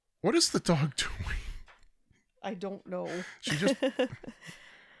What is the dog doing? I don't know. She just...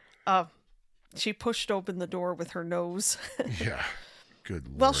 She pushed open the door with her nose. Yeah. Good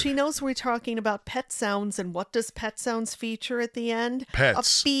Lord. Well, she knows we're talking about pet sounds, and what does pet sounds feature at the end?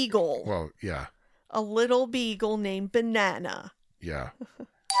 Pets. A beagle. Well, yeah. A little beagle named Banana. Yeah.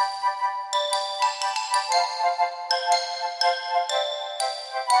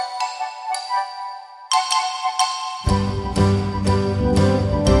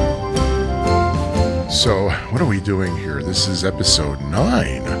 So, what are we doing here? This is episode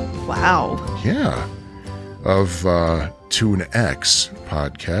 9. Wow. Yeah. Of Tune X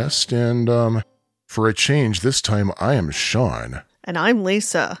podcast. And for a change, this time I am Sean. And I'm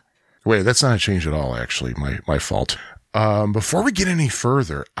Lisa. Wait, that's not a change at all, actually. My fault. Before we get any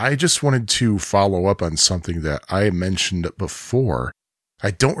further, I just wanted to follow up on something that I mentioned before. I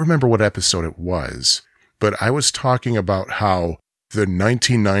don't remember what episode it was, but I was talking about how the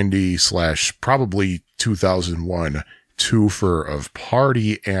 1990 / probably 2001 twofer of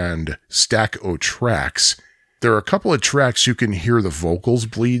Party and Stack-O tracks. There are a couple of tracks you can hear the vocals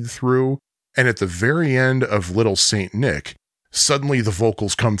bleed through, and at the very end of Little Saint Nick, suddenly the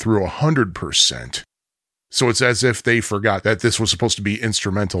vocals come through 100%. So it's as if they forgot that this was supposed to be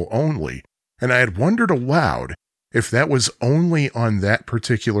instrumental only. And I had wondered aloud if that was only on that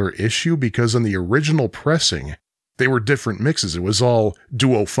particular issue, because on the original pressing, they were different mixes. It was all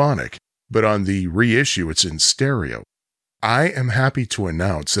duophonic, but on the reissue, it's in stereo. I am happy to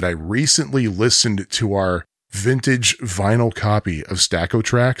announce that I recently listened to our vintage vinyl copy of Stack-O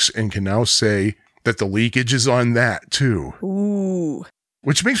tracks and can now say that the leakage is on that too. Ooh.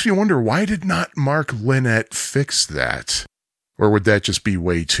 Which makes me wonder, why did not Mark Linett fix that? Or would that just be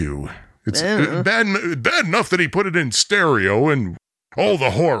way too... It's bad enough that he put it in stereo and all the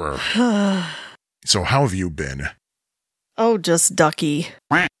horror. So how have you been? Oh, just ducky.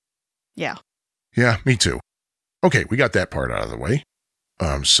 Yeah. Yeah, me too. Okay, we got that part out of the way.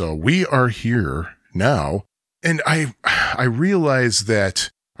 So we are here now, and I realize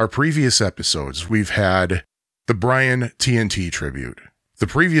that our previous episodes, we've had the Brian TNT tribute. The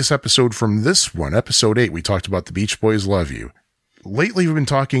previous episode from this one, episode 8, we talked about the Beach Boys Love You. Lately, we've been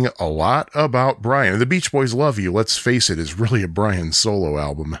talking a lot about Brian. The Beach Boys Love You, let's face it, is really a Brian solo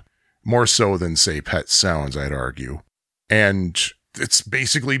album. More so than, say, Pet Sounds, I'd argue. And it's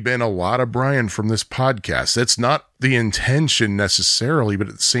basically been a lot of Brian from this podcast. That's not the intention necessarily, but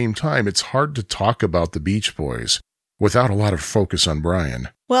at the same time, it's hard to talk about the Beach Boys without a lot of focus on Brian.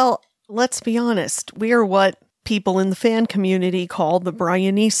 Well, let's be honest. We are what people in the fan community call the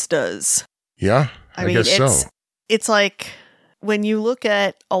Brianistas. Yeah, I mean, guess so. It's like when you look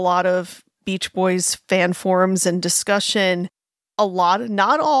at a lot of Beach Boys fan forums and discussion,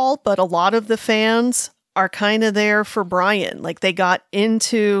 not all, but a lot of the fans are kind of there for Brian. Like they got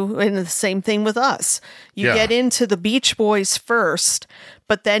into, and the same thing with us. You get into the Beach Boys first,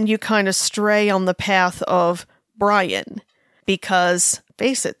 but then you kind of stray on the path of Brian. Because,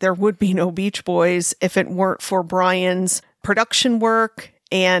 face it, there would be no Beach Boys if it weren't for Brian's production work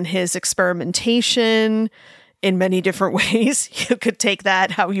and his experimentation in many different ways. You could take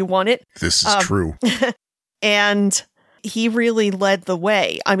that how you want it. This is true. And he really led the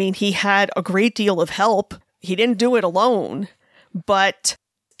way. I mean, he had a great deal of help. He didn't do it alone, but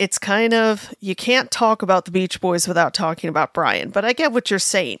it's kind of, you can't talk about the Beach Boys without talking about Brian. But I get what you're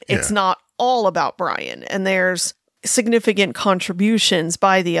saying. Yeah. It's not all about Brian, and there's significant contributions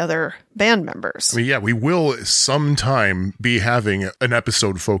by the other band members. I mean, yeah, we will sometime be having an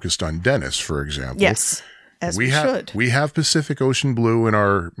episode focused on Dennis, for example. Yes. As we should. We have Pacific Ocean Blue in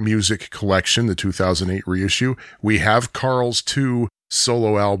our music collection, the 2008 reissue. We have Carl's 2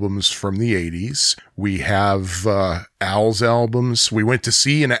 solo albums from the 80s. We have Al's albums. We went to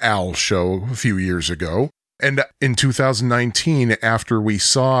see an Al show a few years ago. And in 2019, after we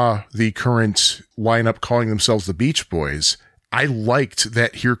saw the current lineup calling themselves the Beach Boys, I liked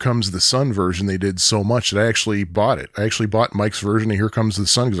that Here Comes the Sun version they did so much that I actually bought it. I actually bought Mike's version of Here Comes the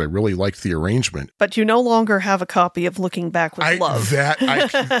Sun because I really liked the arrangement. But you no longer have a copy of Looking Back with Love.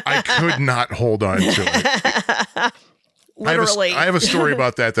 I could not hold on to it. Literally. I have a story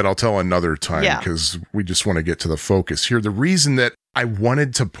about that I'll tell another time because we just want to get to the focus here. The reason that I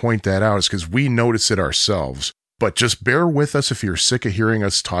wanted to point that out is because we notice it ourselves. But just bear with us if you're sick of hearing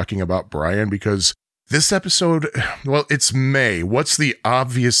us talking about Brian, because this episode, well, it's May. What's the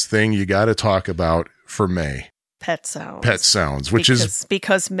obvious thing you got to talk about for May? Pet Sounds. Pet Sounds,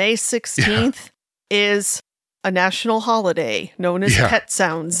 because May 16th is a national holiday known as Pet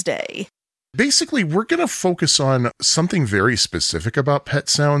Sounds Day. Basically, we're going to focus on something very specific about pet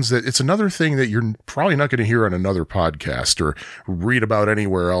sounds that it's another thing that you're probably not going to hear on another podcast or read about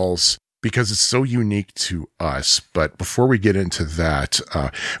anywhere else because it's so unique to us. But before we get into that,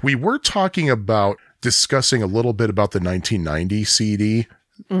 we were talking about discussing a little bit about the 1990 CD,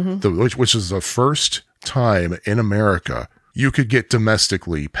 which is the first time in America you could get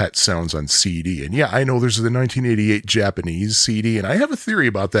domestically pet sounds on CD. And yeah, I know there's the 1988 Japanese CD, and I have a theory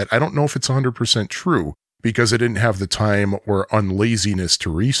about that. I don't know if it's 100% true because I didn't have the time or unlaziness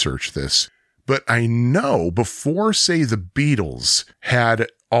to research this. But I know before, say, the Beatles had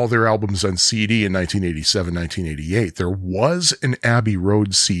all their albums on CD in 1987, 1988, there was an Abbey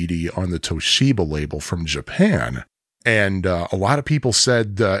Road CD on the Toshiba label from Japan. And a lot of people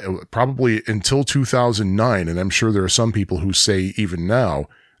said probably until 2009, and I'm sure there are some people who say even now,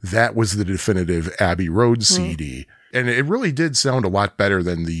 that was the definitive Abbey Road CD. And it really did sound a lot better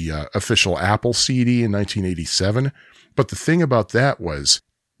than the official Apple CD in 1987. But the thing about that was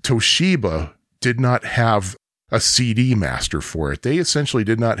Toshiba did not have a CD master for it. They essentially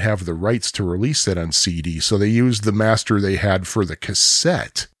did not have the rights to release that on CD, so they used the master they had for the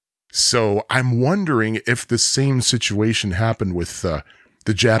cassette. So I'm wondering if the same situation happened with the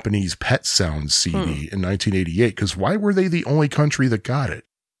Japanese Pet Sounds CD in 1988, because why were they the only country that got it?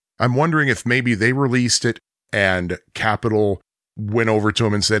 I'm wondering if maybe they released it and Capitol went over to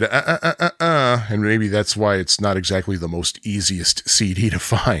them and said, and maybe that's why it's not exactly the most easiest CD to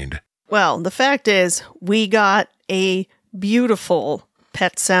find. Well, the fact is, we got a beautiful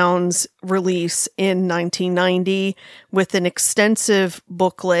Pet Sounds release in 1990 with an extensive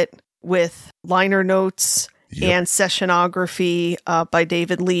booklet with liner notes and sessionography by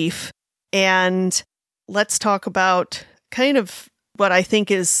David Leaf. And let's talk about kind of what I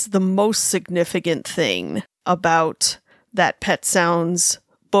think is the most significant thing about that Pet Sounds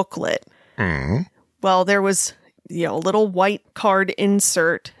booklet. Well, there was a little white card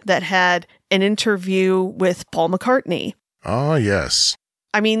insert that had an interview with Paul McCartney. Oh, yes.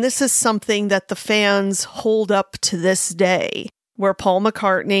 I mean, this is something that the fans hold up to this day, where Paul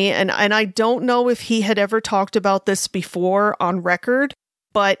McCartney, and I don't know if he had ever talked about this before on record,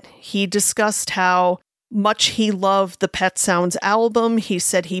 but he discussed how much he loved the Pet Sounds album. He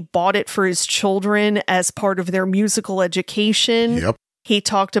said he bought it for his children as part of their musical education. Yep. He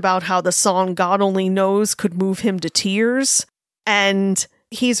talked about how the song God Only Knows could move him to tears. And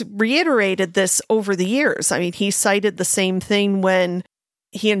he's reiterated this over the years. I mean, he cited the same thing when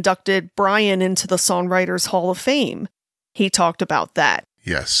he inducted Brian into the Songwriters Hall of Fame. He talked about that.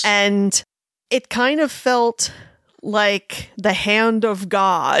 Yes. And it kind of felt like the hand of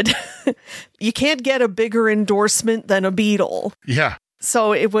God. You can't get a bigger endorsement than a Beatle. Yeah.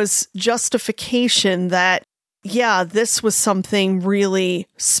 So it was justification that, yeah, this was something really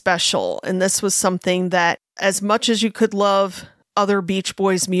special. And this was something that, as much as you could love other Beach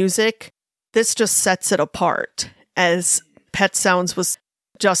Boys music, this just sets it apart, as Pet Sounds was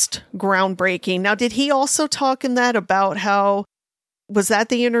just groundbreaking. Now, did he also talk in that about how, was that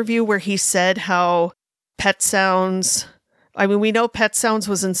the interview where he said how Pet Sounds, I mean, we know Pet Sounds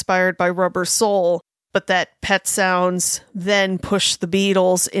was inspired by Rubber Soul, but that Pet Sounds then pushed the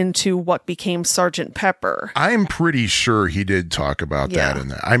Beatles into what became Sgt. Pepper. I'm pretty sure he did talk about that in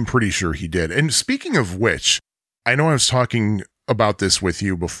that. I'm pretty sure he did. And speaking of which, I know I was talking about this with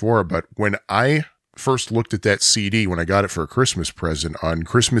you before, but when I first looked at that CD, when I got it for a Christmas present on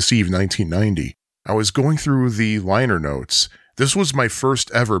Christmas Eve 1990, I was going through the liner notes. This was my first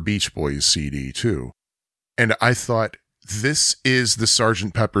ever Beach Boys CD, too. And I thought, this is the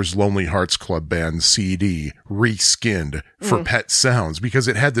Sgt. Pepper's Lonely Hearts Club Band CD reskinned for Pet Sounds, because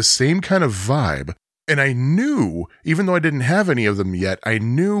it had the same kind of vibe. And I knew, even though I didn't have any of them yet, I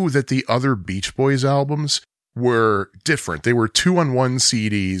knew that the other Beach Boys albums were different. They were 2-on-1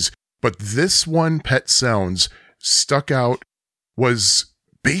 CDs, but this one, Pet Sounds, stuck out, was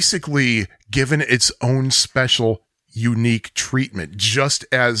basically given its own special, unique treatment, just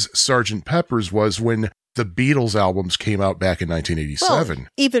as Sgt. Pepper's was when the Beatles albums came out back in 1987. Well,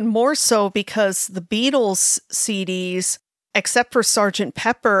 even more so because the Beatles CDs, except for Sgt.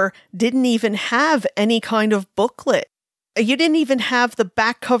 Pepper, didn't even have any kind of booklet. You didn't even have the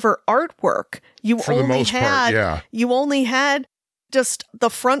back cover artwork. You only had just the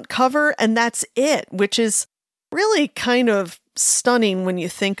front cover, and that's it, which is really kind of stunning when you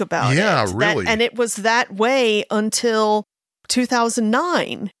think about it. Yeah, really. And it was that way until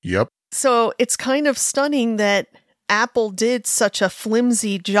 2009. Yep. So it's kind of stunning that Apple did such a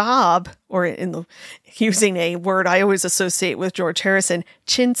flimsy job, or using a word I always associate with George Harrison,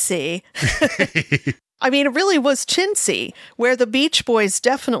 chintzy, I mean, it really was chintzy, where the Beach Boys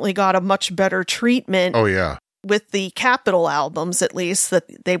definitely got a much better treatment. Oh, yeah. With the Capitol albums, at least,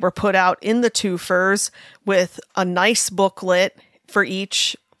 that they were put out in the twofers with a nice booklet for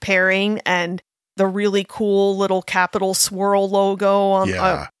each pairing and the really cool little Capitol swirl logo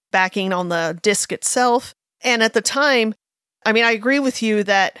on backing on the disc itself. And at the time, I mean, I agree with you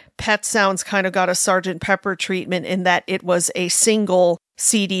that Pet Sounds kind of got a Sgt. Pepper treatment in that it was a single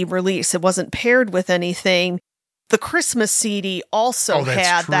CD release. It wasn't paired with anything. The Christmas CD also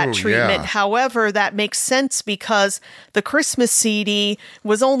had that treatment. Yeah. However, that makes sense because the Christmas CD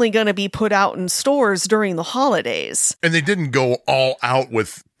was only going to be put out in stores during the holidays. And they didn't go all out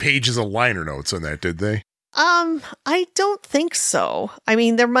with pages of liner notes on that, did they? I don't think so. I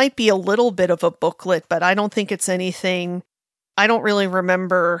mean, there might be a little bit of a booklet, but I don't think it's anything. I don't really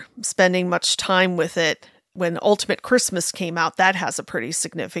remember spending much time with it. When Ultimate Christmas came out, that has a pretty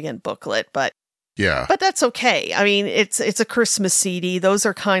significant booklet, but yeah. But that's okay. I mean, it's a Christmas CD. Those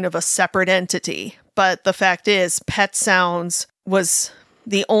are kind of a separate entity. But the fact is, Pet Sounds was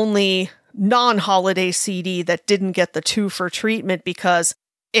the only non-holiday CD that didn't get the two-for treatment because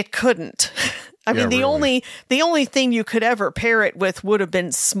it couldn't. I mean, the only thing you could ever pair it with would have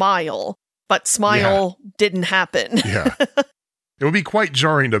been Smile, but Smile didn't happen. Yeah. It would be quite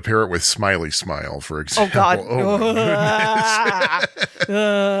jarring to pair it with Smiley Smile, for example. Oh, God. Oh, my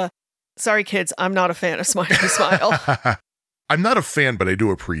goodness. Sorry, kids. I'm not a fan of Smiley Smile. I'm not a fan, but I do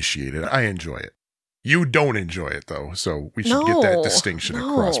appreciate it. I enjoy it. You don't enjoy it, though, so we should get that distinction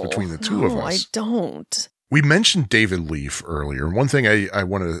across between the two of us. I don't. We mentioned David Leaf earlier. One thing I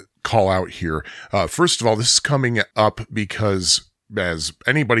want to call out here, first of all, this is coming up because, as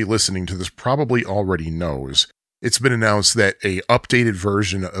anybody listening to this probably already knows, it's been announced that a updated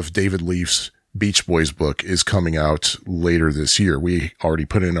version of David Leaf's Beach Boys book is coming out later this year. We already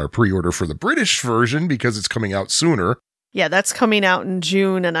put in our pre-order for the British version because it's coming out sooner. Yeah, that's coming out in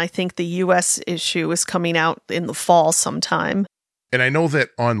June, and I think the U.S. issue is coming out in the fall sometime. And I know that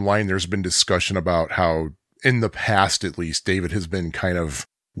online there's been discussion about how, in the past at least, David has been kind of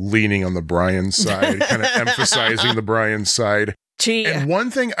leaning on the Brian side, kind of emphasizing the Brian side. Gee. And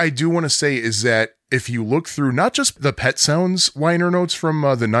one thing I do want to say is that if you look through not just the Pet Sounds liner notes from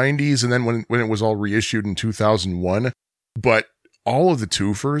the 90s and then when it was all reissued in 2001, but all of the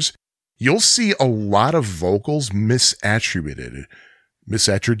twofers, you'll see a lot of vocals misattributed.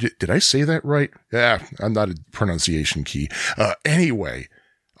 Did I say that right? Yeah, I'm not a pronunciation key. Anyway,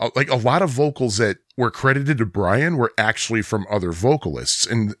 like a lot of vocals that were credited to Brian were actually from other vocalists.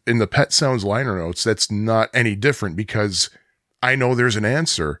 And in the Pet Sounds liner notes, that's not any different because I know there's an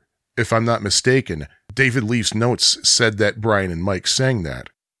answer. If I'm not mistaken, David Leaf's notes said that Brian and Mike sang that.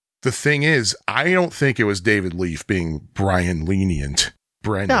 The thing is, I don't think it was David Leaf being Brian lenient.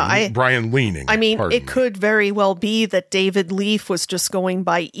 Brian leaning. I mean, it could very well be that David Leaf was just going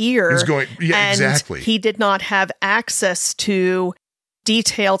by ear. Exactly. He did not have access to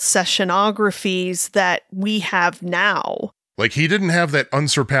detailed sessionographies that we have now. Like, he didn't have that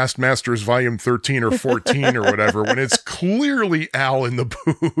Unsurpassed Masters Volume 13 or 14 or whatever when it's clearly Al in the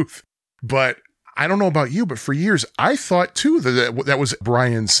booth. But I don't know about you, but for years, I thought, too, that was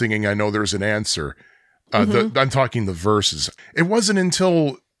Brian singing I Know There's an Answer. I'm talking the verses. It wasn't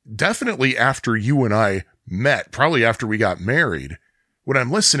until definitely after you and I met, probably after we got married, when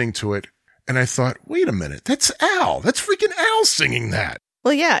I'm listening to it, and I thought, wait a minute, that's Al. That's freaking Al singing that.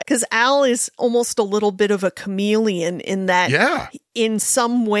 Well, yeah, because Al is almost a little bit of a chameleon in that in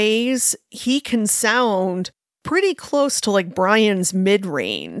some ways he can sound pretty close to like Brian's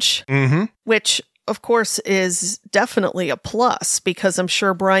mid-range, which of course is definitely a plus because I'm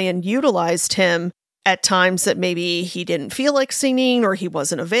sure Brian utilized him at times that maybe he didn't feel like singing or he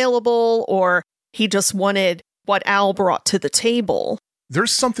wasn't available or he just wanted what Al brought to the table.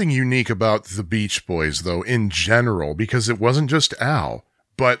 There's something unique about the Beach Boys, though, in general, because it wasn't just Al.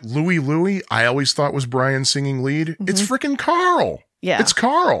 But Louie, I always thought was Brian singing lead. It's freaking Carl. Yeah. It's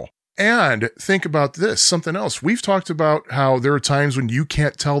Carl. And think about this, something else. We've talked about how there are times when you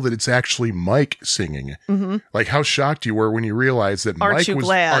can't tell that it's actually Mike singing. Like how shocked you were when you realized that Mike was...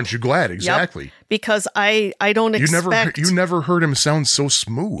 Aren't you glad? Exactly. Yep. Because I don't expect... You never heard him sound so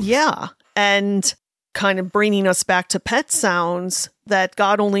smooth. Yeah. And kind of bringing us back to Pet Sounds, that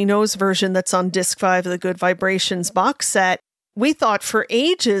God Only Knows version that's on Disc 5 of the Good Vibrations box set, we thought for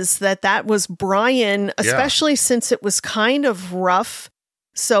ages that was Brian, especially since it was kind of rough.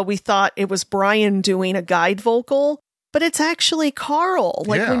 So we thought it was Brian doing a guide vocal, but it's actually Carl.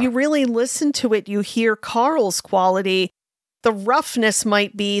 Like when you really listen to it, you hear Carl's quality. The roughness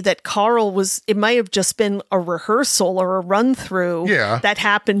might be that it might have just been a rehearsal or a run through that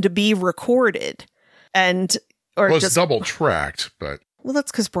happened to be recorded. Well, it's double tracked, but. Well,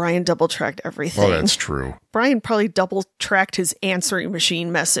 that's because Brian double tracked everything. Oh, that's true. Brian probably double tracked his answering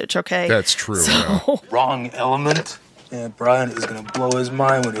machine message, okay? That's true. So, yeah. Wrong element. And Brian is going to blow his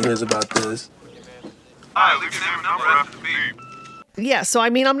mind when he hears about this. Hi, leave your name and number after the beep. Yeah, so I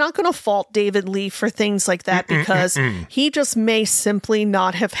mean, I'm not going to fault David Lee for things like that because he just may simply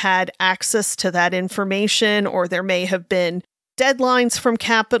not have had access to that information, or there may have been deadlines from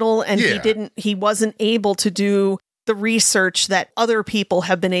Capitol and he wasn't able to do the research that other people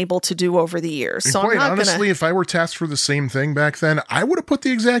have been able to do over the years. And so quite I'm not honestly, if I were tasked for the same thing back then, I would have put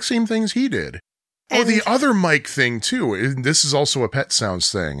the exact same things he did. Oh, the other mic thing too. And this is also a Pet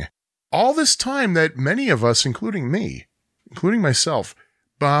Sounds thing. All this time that many of us, including me, including myself,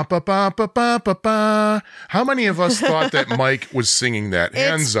 ba ba ba ba ba ba ba. How many of us thought that Mike was singing that?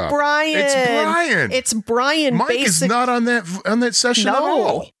 Hands up. Brian. It's Brian. It's Brian. Mike is not on that session at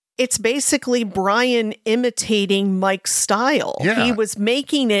all. It's basically Brian imitating Mike's style. Yeah. He was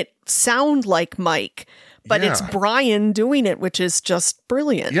making it sound like Mike, but it's Brian doing it, which is just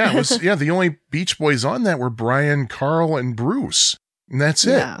brilliant. Yeah, it was the only Beach Boys on that were Brian, Carl, and Bruce. And that's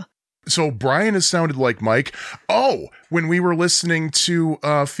it. Yeah. So Brian has sounded like Mike. Oh, when we were listening to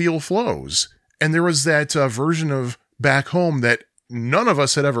Feel Flows, and there was that version of Back Home that none of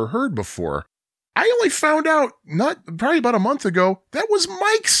us had ever heard before. I only found out probably about a month ago that was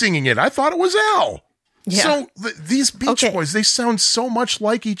Mike singing it. I thought it was Al. Yeah. So these Beach Boys, they sound so much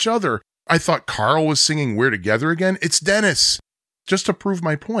like each other. I thought Carl was singing We're Together Again. It's Dennis. Just to prove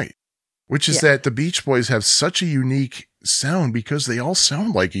my point, which is that the Beach Boys have such a unique sound because they all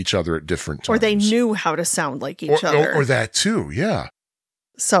sound like each other at different times. Or they knew how to sound like each other. Or that too, yeah.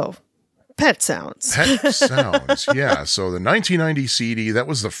 So, Pet Sounds. Pet Sounds, yeah. So the 1990 CD, that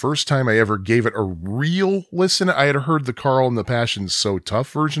was the first time I ever gave it a real listen. I had heard the Carl and the Passion's So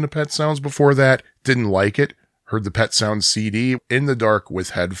Tough version of Pet Sounds before that. Didn't like it. Heard the Pet Sounds CD in the dark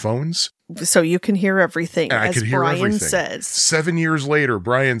with headphones. So you can hear everything, and as Brian says. 7 years later,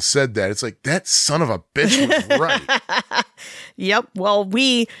 Brian said that. It's like, that son of a bitch was right. Yep. Well,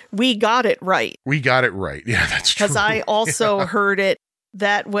 we got it right. We got it right. Yeah, that's true. Because I also heard it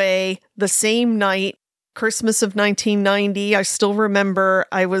that way the same night, Christmas of 1990. I still remember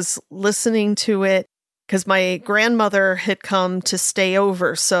I was listening to it because my grandmother had come to stay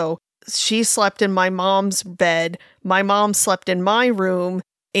over. So she slept in my mom's bed. My mom slept in my room.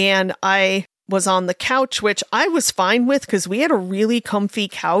 And I was on the couch, which I was fine with because we had a really comfy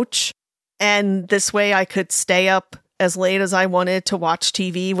couch. And this way I could stay up as late as I wanted to watch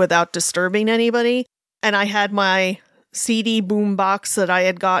TV without disturbing anybody. And I had my CD boombox that I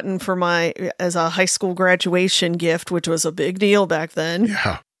had gotten as a high school graduation gift, which was a big deal back then.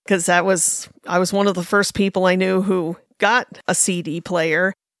 Yeah. Because I was one of the first people I knew who got a CD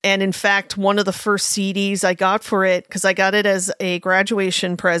player. And in fact, one of the first CDs I got for it, because I got it as a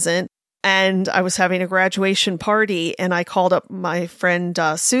graduation present, and I was having a graduation party, and I called up my friend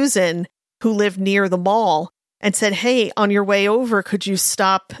Susan, who lived near the mall, and said, hey, on your way over, could you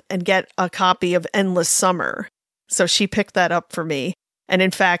stop and get a copy of Endless Summer? So she picked that up for me. And in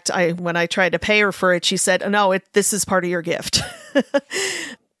fact, when I tried to pay her for it, she said, oh, no, this is part of your gift.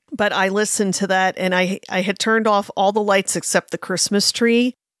 But I listened to that, and I had turned off all the lights except the Christmas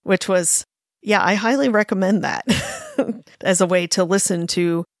tree, which was, I highly recommend that as a way to listen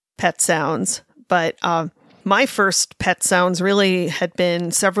to Pet Sounds. But my first Pet Sounds really had been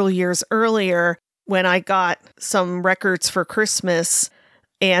several years earlier when I got some records for Christmas,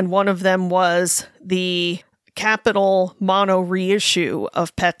 and one of them was the Capitol mono reissue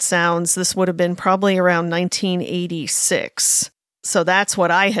of Pet Sounds. This would have been probably around 1986. So that's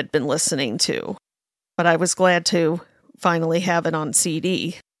what I had been listening to. But I was glad to finally have it on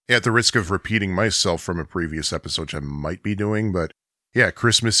CD. At the risk of repeating myself from a previous episode, which I might be doing, but yeah,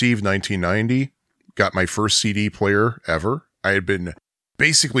 Christmas Eve 1990, got my first CD player ever. I had been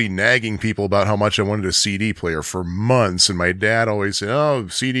basically nagging people about how much I wanted a CD player for months, and my dad always said, oh,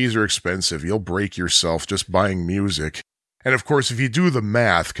 CDs are expensive. You'll break yourself just buying music. And of course, if you do the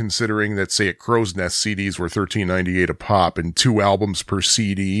math, considering that, say, at Crow's Nest, CDs were $13.98 a pop and 2 albums per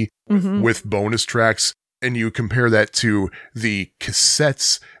CD with bonus tracks, and you compare that to the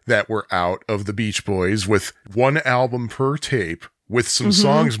cassettes that were out of the Beach Boys with 1 album per tape with some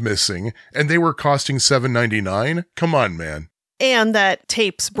songs missing, and they were costing $7.99. Come on, man. And that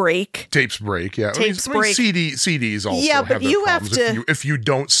tapes break. Tapes break, yeah. Tapes break. CDs also have their problems if you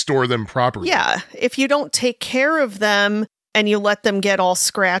don't store them properly. Yeah, if you don't take care of them, and you let them get all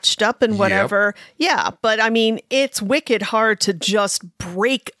scratched up and whatever. Yeah, but I mean, it's wicked hard to just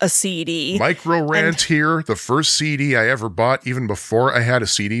break a CD. Micro rant here. The first CD I ever bought, even before I had a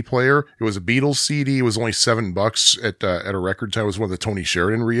CD player, it was a Beatles CD. It was only $7 at a record time. It was one of the Tony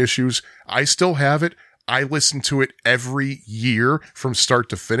Sheridan reissues. I still have it. I listen to it every year from start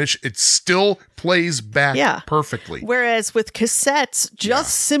to finish. It still plays back perfectly. Whereas with cassettes,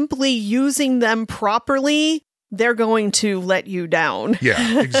 just simply using them properly, they're going to let you down.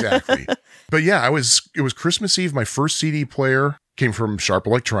 Yeah, exactly. But yeah, it was Christmas Eve. My first CD player came from Sharp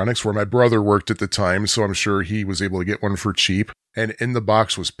Electronics, where my brother worked at the time, so I'm sure he was able to get one for cheap. And in the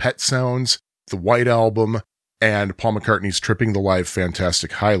box was Pet Sounds, the White Album, and Paul McCartney's Tripping the Live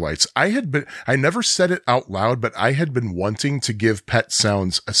Fantastic Highlights. I never said it out loud, but I had been wanting to give Pet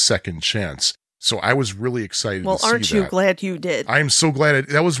Sounds a second chance. So I was really excited to see that. Well, aren't you glad you did? I am so glad.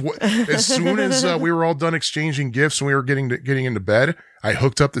 That was as soon as we were all done exchanging gifts and we were getting into bed, I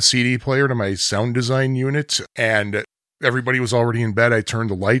hooked up the CD player to my sound design unit, and everybody was already in bed. I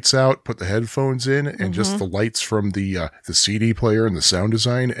turned the lights out, put the headphones in, and just the lights from the CD player and the sound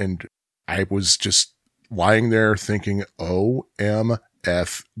design, and I was just lying there thinking, OMFG.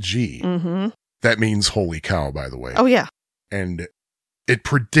 That means holy cow, by the way. Oh, yeah. And it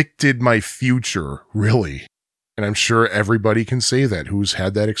predicted my future, really. And I'm sure everybody can say that who's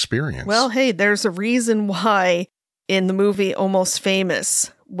had that experience. Well, hey, there's a reason why in the movie Almost Famous,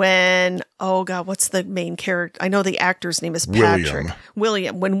 when, oh God, what's the main character? I know the actor's name is Patrick.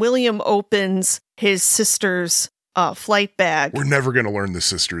 William. When William opens his sister's flight bag. We're never going to learn the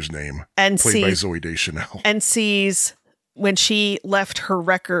sister's name. And played by Zooey Deschanel. And sees when she left her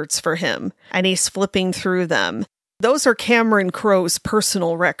records for him, and he's flipping through them. Those are Cameron Crowe's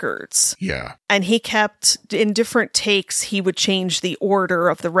personal records. Yeah. And he kept, in different takes, he would change the order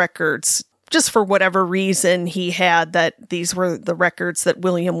of the records, just for whatever reason he had that these were the records that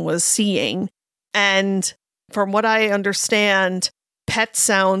William was seeing. And from what I understand, Pet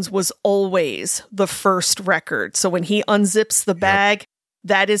Sounds was always the first record. So when he unzips the bag,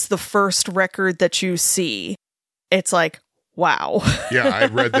 that is the first record that you see. It's like, wow. Yeah, I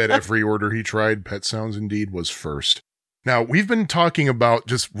read that every order he tried, Pet Sounds indeed was first. Now, we've been talking about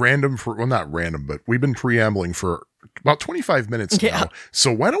just not random, but we've been preambling for about 25 minutes now.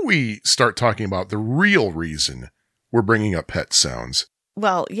 So why don't we start talking about the real reason we're bringing up Pet Sounds?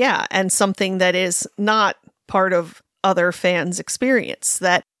 Well, yeah, and something that is not part of other fans' experience,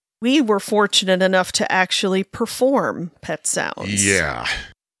 that we were fortunate enough to actually perform Pet Sounds. Yeah.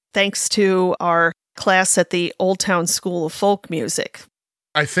 Thanks to our class at the Old Town School of Folk Music.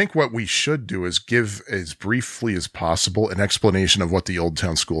 I think what we should do is give as briefly as possible an explanation of what the Old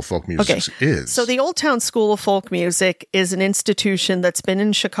Town School of Folk Music is. So the Old Town School of Folk Music is an institution that's been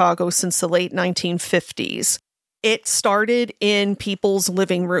in Chicago since the late 1950s. It started in people's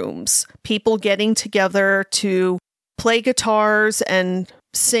living rooms, people getting together to play guitars and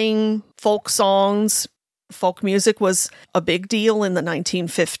sing folk songs. Folk music was a big deal in the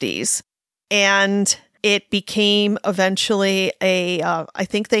 1950s. And it became eventually I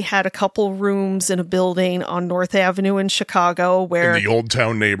think they had a couple rooms in a building on North Avenue in Chicago where... In the Old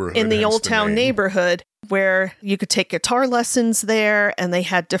Town neighborhood. In the Old Town neighborhood, where you could take guitar lessons there, and they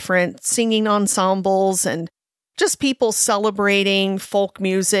had different singing ensembles and just people celebrating folk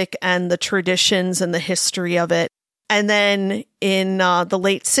music and the traditions and the history of it. And then in the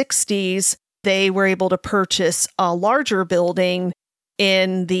late 60s, they were able to purchase a larger building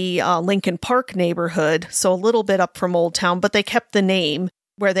in the Lincoln Park neighborhood, so a little bit up from Old Town, but they kept the name,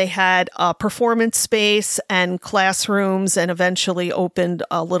 where they had a performance space and classrooms, and eventually opened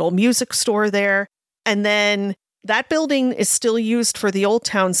a little music store there. And then that building is still used for the Old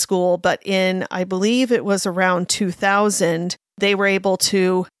Town School, but in, I believe it was around 2000, they were able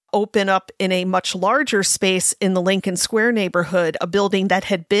to open up in a much larger space in the Lincoln Square neighborhood, a building that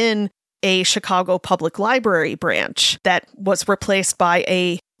had been a Chicago Public Library branch that was replaced by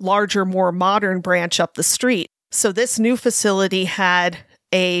a larger, more modern branch up the street. So this new facility had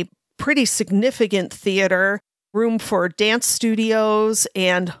a pretty significant theater, room for dance studios,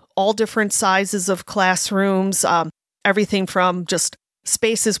 and all different sizes of classrooms, everything from just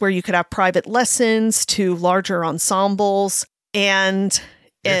spaces where you could have private lessons to larger ensembles. And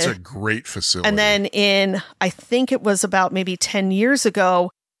it's a great facility. And then I think it was about maybe 10 years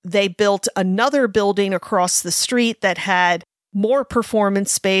ago, they built another building across the street that had more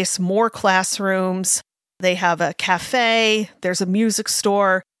performance space, more classrooms. They have a cafe, there's a music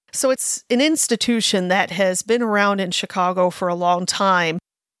store. So it's an institution that has been around in Chicago for a long time,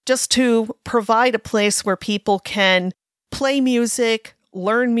 just to provide a place where people can play music,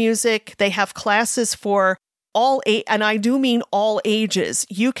 learn music. They have classes for and I do mean all ages.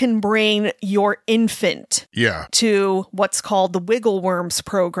 You can bring your infant to what's called the Wiggle Worms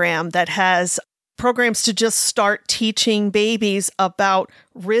program that has programs to just start teaching babies about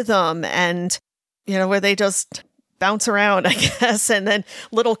rhythm and, where they just bounce around, I guess, and then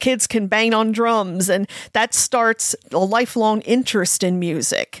little kids can bang on drums, and that starts a lifelong interest in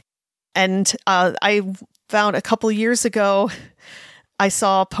music. And I found a couple years ago, I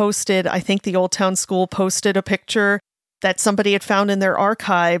saw posted, I think the Old Town School posted a picture that somebody had found in their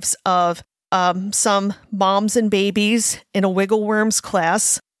archives of some moms and babies in a Wiggle Worms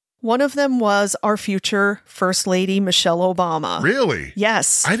class. One of them was our future First Lady, Michelle Obama. Really?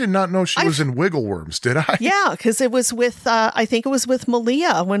 Yes. I did not know she was in Wiggle Worms, did I? Yeah, because it was with, I think it was with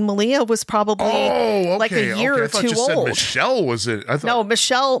Malia, when Malia was probably like a year or two old. Said Michelle was it? No,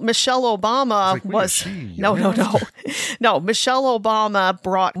 Michelle Obama was. No. No, Michelle Obama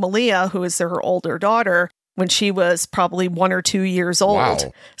brought Malia, who is her older daughter, when she was probably 1 or 2 years old.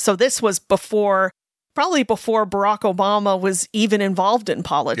 Wow. So this was probably before Barack Obama was even involved in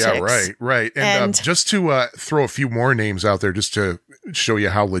politics. Yeah, right. And just to throw a few more names out there, just to show you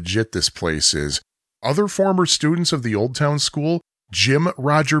how legit this place is. Other former students of the Old Town School, Jim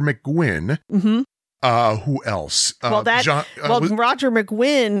Roger McGuinn. Mm-hmm. Who else? Roger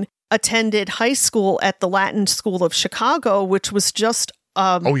McGuinn attended high school at the Latin School of Chicago, which was just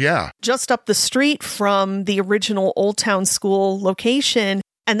just up the street from the original Old Town School location.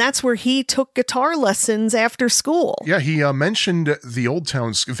 And that's where he took guitar lessons after school. Yeah, he mentioned the Old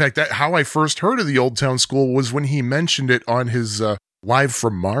Town School. In fact, how I first heard of the Old Town School was when he mentioned it on his Live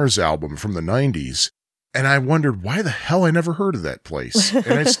from Mars album from the 90s. And I wondered why the hell I never heard of that place.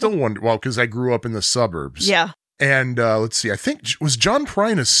 And I still wonder, because I grew up in the suburbs. Yeah. And let's see, I think, was John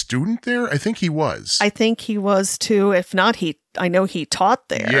Prine a student there? I think he was. I think he was too. If not, I know he taught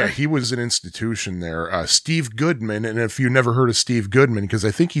there. Yeah, he was an institution there. Steve Goodman, and if you never heard of Steve Goodman, because I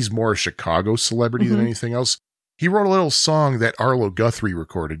think he's more a Chicago celebrity than anything else, he wrote a little song that Arlo Guthrie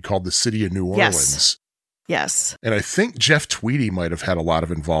recorded called The City of New Orleans. Yes. And I think Jeff Tweedy might have had a lot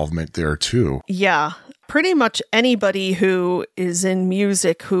of involvement there too. Yeah. Pretty much anybody who is in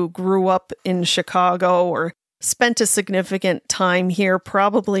music who grew up in Chicago or spent a significant time here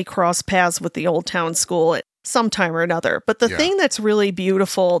probably crossed paths with the Old Town School at some time or another. But the thing that's really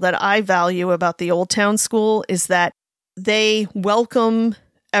beautiful that I value about the Old Town School is that they welcome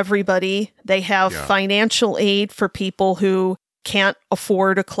everybody. They have financial aid for people who can't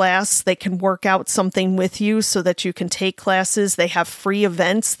afford a class. They can work out something with you so that you can take classes. They have free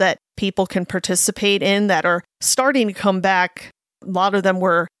events that people can participate in that are starting to come back. A lot of them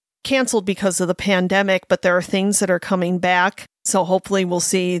were canceled because of the pandemic, but there are things that are coming back. So hopefully we'll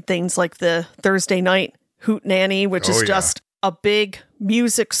see things like the Thursday night Hoot Nanny, which is just a big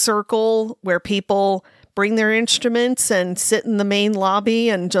music circle where people bring their instruments and sit in the main lobby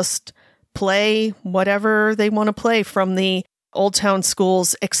and just play whatever they want to play from the Old Town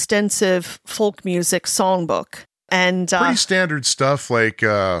School's extensive folk music songbook. And pretty standard stuff like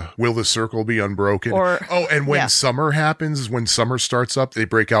Will the Circle Be Unbroken? And when summer happens, when summer starts up, they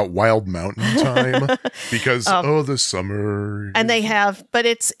break out Wild Mountain Time because the summer. And they have, but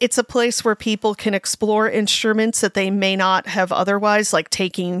it's a place where people can explore instruments that they may not have otherwise, like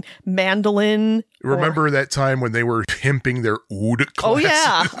taking mandolin. Remember that time when they were pimping their oud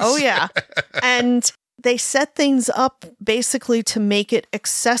classes? Oh yeah. And they set things up basically to make it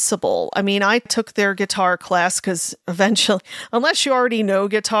accessible. I mean, I took their guitar class because eventually, unless you already know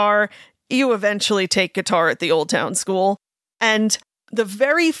guitar, you eventually take guitar at the Old Town School. And the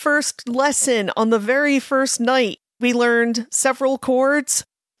very first lesson on the very first night, we learned several chords.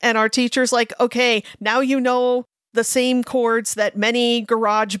 And our teacher's like, okay, now you know the same chords that many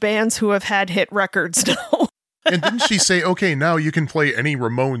garage bands who have had hit records know. And didn't she say, okay, now you can play any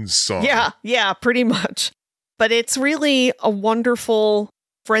Ramones song? Yeah, pretty much. But it's really a wonderful,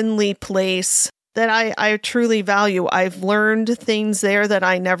 friendly place that I truly value. I've learned things there that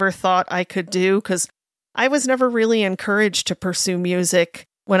I never thought I could do because I was never really encouraged to pursue music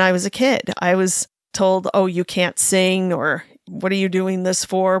when I was a kid. I was told, oh, you can't sing, or what are you doing this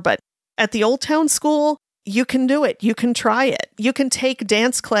for? But at the Old Town School, you can do it. You can try it. You can take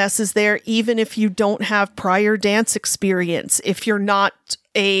dance classes there even if you don't have prior dance experience. If you're not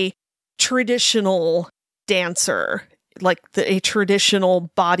a traditional dancer, like a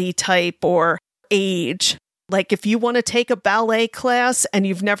traditional body type or age. Like if you want to take a ballet class and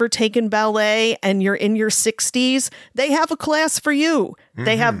you've never taken ballet and you're in your 60s, they have a class for you.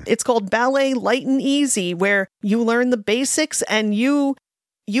 Mm-hmm. It's called Ballet Light and Easy, where you learn the basics and you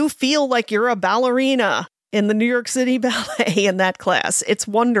feel like you're a ballerina in the New York City Ballet in that class. It's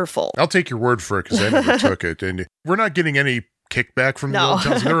wonderful. I'll take your word for it because I never took it. And we're not getting any kickback from the old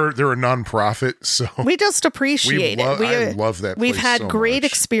towns. They're a nonprofit, so we just appreciate it. I love that place. We've had great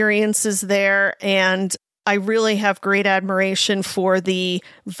experiences there, and I really have great admiration for the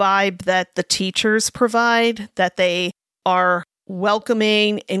vibe that the teachers provide, that they are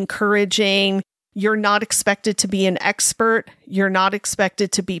welcoming, encouraging. You're not expected to be an expert. You're not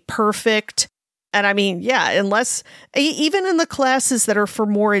expected to be perfect. And I mean, yeah, unless even in the classes that are for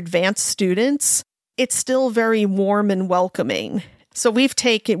more advanced students, it's still very warm and welcoming. So we've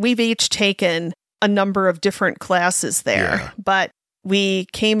each taken a number of different classes there, but we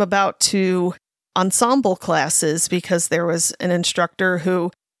came about to ensemble classes because there was an instructor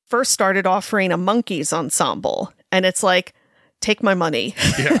who first started offering a monkeys ensemble. And it's like, take my money.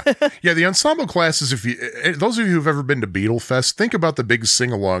 Yeah. The ensemble classes, those of you who've ever been to Beatlefest, think about the big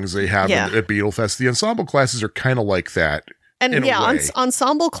sing-alongs they have at Beatlefest. The ensemble classes are kind of like that. And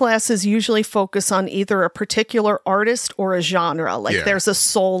ensemble classes usually focus on either a particular artist or a genre. Like there's a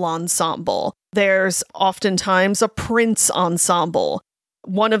soul ensemble. There's oftentimes a Prince ensemble.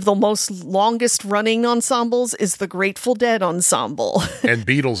 One of the most longest running ensembles is the Grateful Dead ensemble. And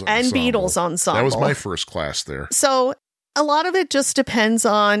Beatles ensemble. That was my first class there. So a lot of it just depends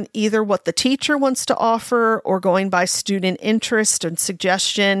on either what the teacher wants to offer or going by student interest and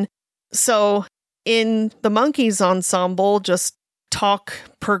suggestion. So in the Monkeys ensemble, just talk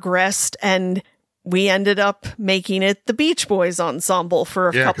progressed and we ended up making it the Beach Boys ensemble for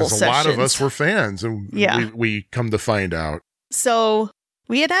a couple sessions. Yeah, because a lot of us were fans and we come to find out. So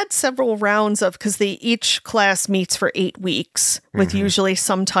we had several rounds because each class meets for 8 weeks with usually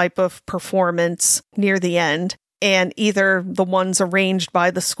some type of performance near the end. And either the ones arranged by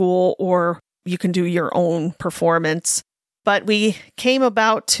the school or you can do your own performance. But we came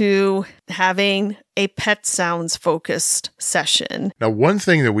about to having a Pet Sounds focused session. Now, one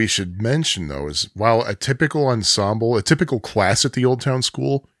thing that we should mention, though, is while a typical class at the Old Town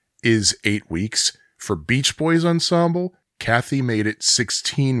School is 8 weeks, for Beach Boys ensemble, Kathy made it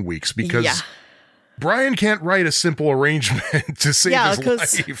 16 weeks because Brian can't write a simple arrangement to save his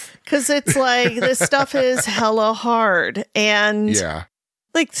life. Because it's like, this stuff is hella hard. And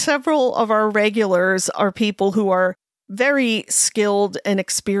like several of our regulars are people who are very skilled and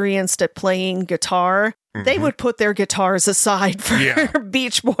experienced at playing guitar. They would put their guitars aside for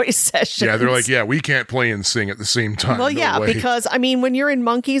Beach Boys sessions. Yeah, they're like, we can't play and sing at the same time. Well, because, I mean, when you're in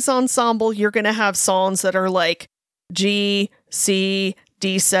Monkeys ensemble, you're going to have songs that are like G, C,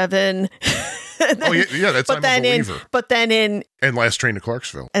 D7. That's I'm a Believer. And Last Train to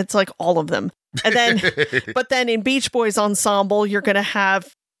Clarksville. It's like all of them. And then, but then in Beach Boys ensemble, you're going to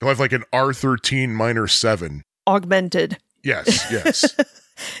have... You'll have like an R13 minor 7. Augmented. Yes.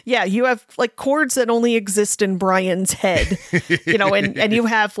 Yeah, you have like chords that only exist in Brian's head, and you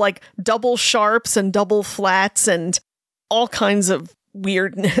have like double sharps and double flats and all kinds of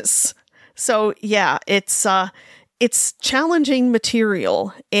weirdness. So yeah, it's challenging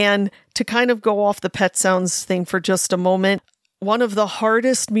material. And to kind of go off the Pet Sounds thing for just a moment, one of the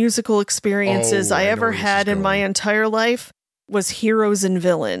hardest musical experiences I ever had in my entire life was Heroes and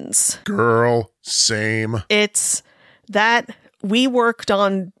Villains. Girl, same. It's that we worked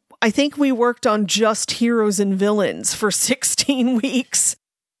on just Heroes and Villains for 16 weeks.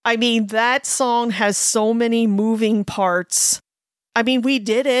 I mean, that song has so many moving parts. I mean, we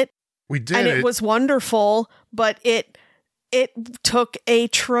did it. And it was wonderful, but it took a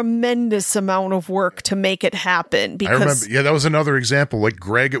tremendous amount of work to make it happen. Because I remember, that was another example. Like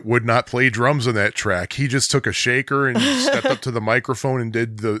Greg would not play drums on that track. He just took a shaker and stepped up to the microphone and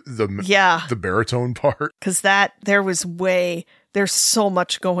did the baritone part. Because there's so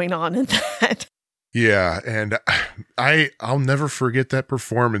much going on in that. Yeah, and I'll never forget that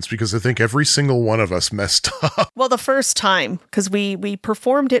performance because I think every single one of us messed up. Well, the first time, because we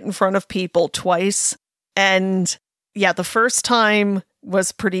performed it in front of people twice, and yeah, the first time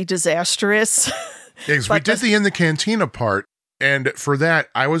was pretty disastrous. Yeah, we did the In the Cantina part, and for that,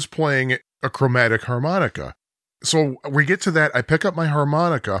 I was playing a chromatic harmonica. So we get to that, I pick up my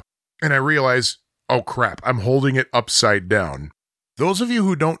harmonica, and I realize, oh crap, I'm holding it upside down. Those of you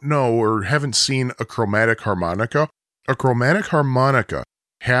who don't know or haven't seen a chromatic harmonica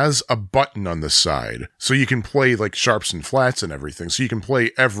has a button on the side, so you can play like sharps and flats and everything, so you can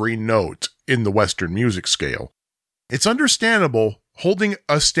play every note in the Western music scale. It's understandable holding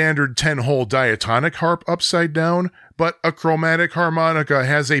a standard 10-hole diatonic harp upside down, but a chromatic harmonica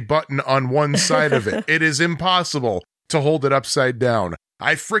has a button on one side of it. It is impossible to hold it upside down.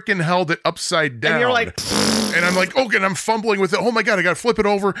 I freaking held it upside down. And you're like, and I'm like, okay, and I'm fumbling with it. Oh my God, I got to flip it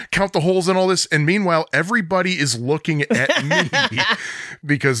over, count the holes and all this. And meanwhile, everybody is looking at me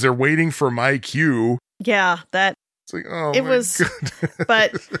because they're waiting for my cue. yeah, that It's like, oh it my was, God.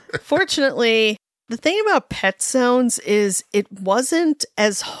 but fortunately, the thing about Pet Sounds is it wasn't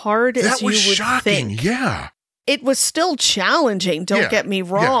as hard as That you was would shocking. think. Yeah. It was still challenging, don't Yeah, get me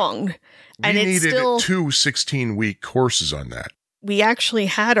wrong. And We it's needed still, 2 16-week courses on that. we actually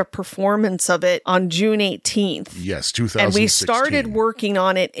had a performance of it on June 18th. Yes, 2016. And we started working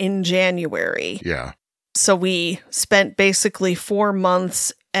on it in January. Yeah. So we spent basically 4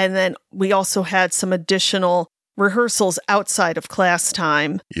 months. And then we also had some additional rehearsals outside of class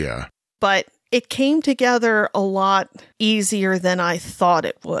time. Yeah. But it came together a lot easier than I thought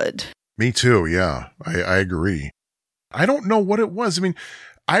it would. Me too. Yeah. I agree. I don't know what it was. I mean,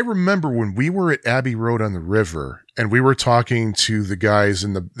 I remember when we were at Abbey Road on the River and we were talking to the guys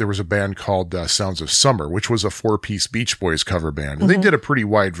there was a band called Sounds of Summer, which was a 4-piece Beach Boys cover band. And they did a pretty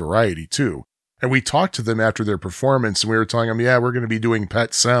wide variety too. And we talked to them after their performance and we were telling them, yeah, we're going to be doing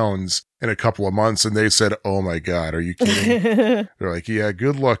Pet Sounds in a couple of months. And they said, oh my God, are you kidding? They're like, yeah,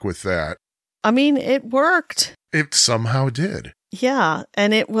 good luck with that. I mean, it worked. It somehow did. Yeah.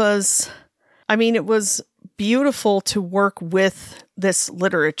 And it was beautiful to work with this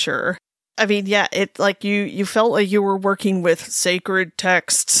literature. I mean, yeah, it like you felt like you were working with sacred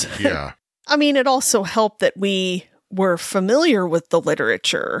texts. Yeah. I mean, it also helped that we were familiar with the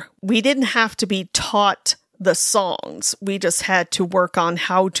literature. We didn't have to be taught the songs. We just had to work on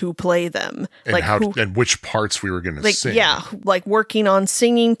how to play them. And like and which parts we were going to like, sing. yeah, like working on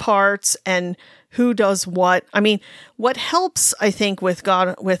singing parts and who does what. I mean, what helps, I think, with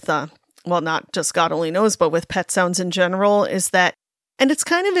well, not just God Only Knows, but with Pet Sounds in general is that, and it's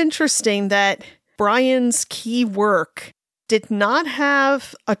kind of interesting that Brian's key work did not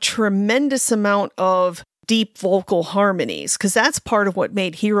have a tremendous amount of deep vocal harmonies, because that's part of what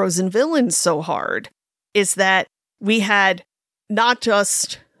made Heroes and Villains so hard, is that we had not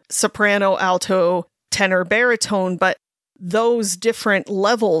just soprano, alto, tenor, baritone, but those different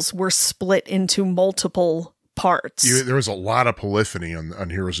levels were split into multiple parts. There was a lot of polyphony on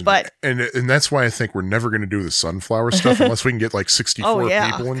Heroes and that's why I think we're never going to do the Sunflower stuff unless we can get like 64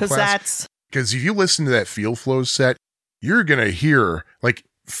 people in class. Because if you listen to that Field Flows set, you're going to hear like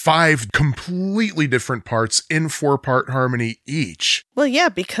 5 completely different parts in 4-part harmony each. Well, yeah,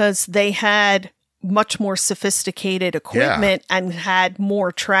 because they had much more sophisticated equipment and had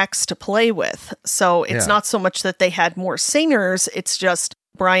more tracks to play with. So it's not so much that they had more singers, it's just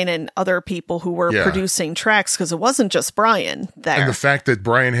Brian and other people who were producing tracks, because it wasn't just Brian there. And the fact that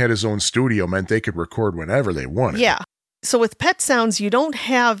Brian had his own studio meant they could record whenever they wanted. Yeah. So with Pet Sounds, you don't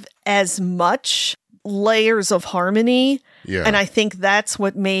have as much layers of harmony. Yeah. And I think that's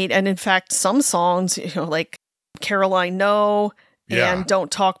what made, and in fact, some songs, like Caroline No and Don't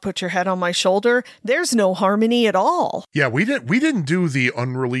Talk, Put Your Head on My Shoulder, there's no harmony at all. Yeah, we didn't do the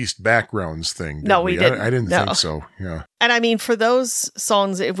unreleased backgrounds thing. No, we didn't. I didn't think so. Yeah. And I mean, for those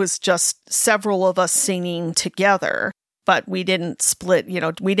songs, it was just several of us singing together, but we didn't split,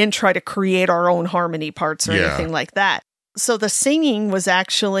 we didn't try to create our own harmony parts or anything like that. So the singing was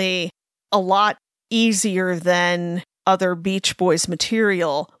actually a lot easier than other Beach Boys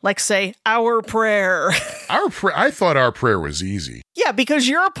material, like say Our Prayer. I thought Our Prayer was easy. Yeah, because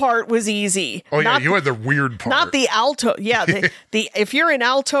your part was easy. Oh yeah, you had the weird part. Not the alto. Yeah, the if you're in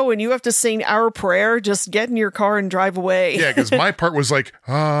alto and you have to sing Our Prayer, just get in your car and drive away. Yeah, because my part was like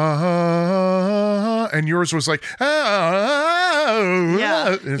and yours was like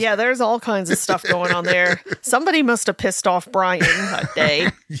Yeah, there's all kinds of stuff going on there. Somebody must have pissed off Brian that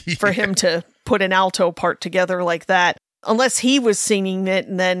day for him to put an alto part together like that, unless he was singing it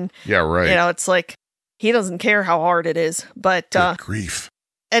and then it's like he doesn't care how hard it is. But good grief.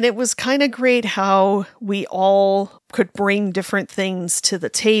 And it was kind of great how we all could bring different things to the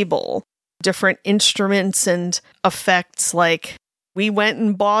table, different instruments and effects. Like we went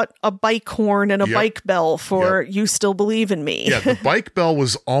and bought a bike horn and a bike bell for You Still Believe in Me. Yeah, the bike bell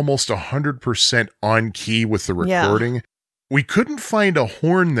was almost 100% on key with the recording. Yeah. We couldn't find a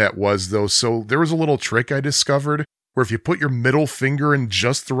horn that was, though, so there was a little trick I discovered where if you put your middle finger in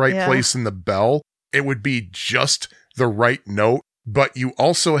just the right place in the bell, it would be just the right note, but you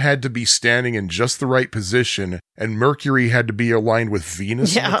also had to be standing in just the right position, and Mercury had to be aligned with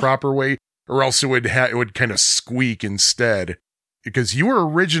Venus in the proper way, or else it would kind of squeak instead. Because you were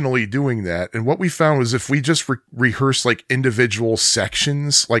originally doing that, and what we found was if we just rehearsed like individual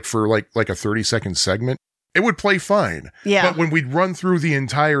sections, like for like a 30-second segment, it would play fine. Yeah. But when we'd run through the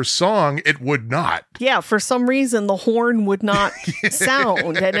entire song, it would not. Yeah, for some reason, the horn would not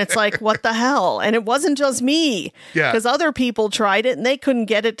sound. And it's like, what the hell? And it wasn't just me. Yeah. Because other people tried it and they couldn't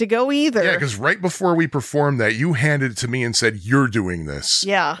get it to go either. Yeah, because right before we performed that, you handed it to me and said, "You're doing this."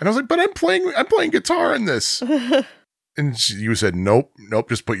 Yeah. And I was like, "But I'm playing guitar in this." And you said, nope,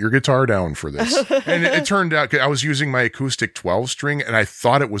 just put your guitar down for this. And it turned out, I was using my acoustic 12-string, and I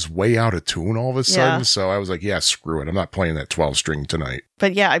thought it was way out of tune all of a sudden. Yeah. So I was like, yeah, screw it. I'm not playing that 12-string tonight.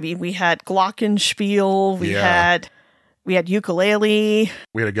 But yeah, I mean, we had glockenspiel, we had ukulele.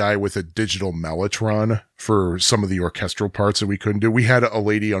 We had a guy with a digital mellotron for some of the orchestral parts that we couldn't do. We had a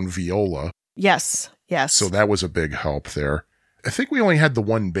lady on viola. Yes. So that was a big help there. I think we only had the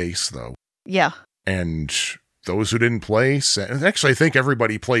one bass, though. Yeah. And those who didn't play, actually, I think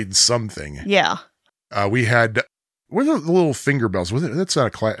everybody played something. Yeah. We had, what are the little finger bells? That's not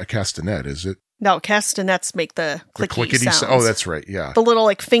a castanet, is it? No, castanets make the clickety sounds. Oh, that's right. Yeah. The little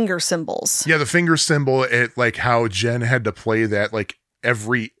like finger cymbals. Yeah, the finger cymbal, like how Jen had to play that like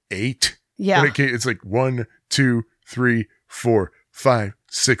every 8. Yeah. It's like 1, 2, 3, 4, 5,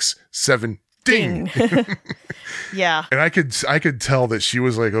 6, 7, ding. Yeah. And I could tell that she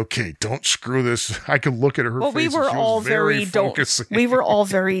was like, okay, don't screw this. I could look at her face. We were all very focusing. We were all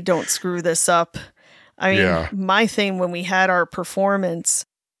very don't screw this up. I mean, my thing when we had our performance,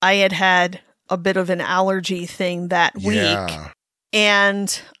 I had a bit of an allergy thing that week.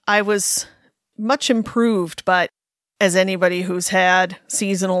 And I was much improved, but as anybody who's had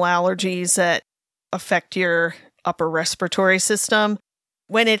seasonal allergies that affect your upper respiratory system,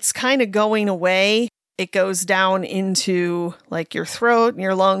 when it's kind of going away, it goes down into like your throat and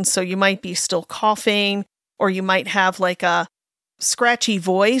your lungs. So you might be still coughing, or you might have like a scratchy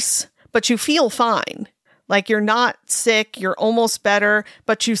voice, but you feel fine. Like you're not sick, you're almost better,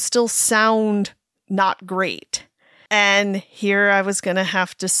 but you still sound not great. And here I was going to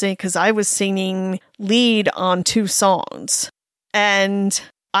have to sing, because I was singing lead on 2 songs. And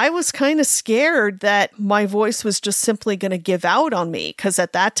I was kind of scared that my voice was just simply going to give out on me, because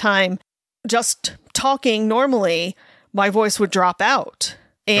at that time, just talking normally, my voice would drop out.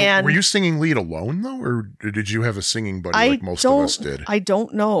 And were you singing lead alone, though? Or did you have a singing buddy like most of us did? I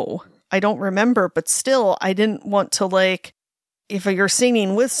don't know. I don't remember. But still, I didn't want to like, if you're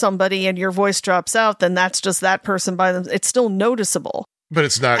singing with somebody and your voice drops out, then that's just that person by them. It's still noticeable. But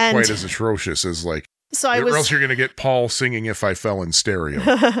it's not quite as atrocious as like, or else you're going to get Paul singing If I Fell in Stereo.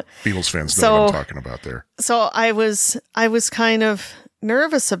 Beatles fans know what I'm talking about there. So I was kind of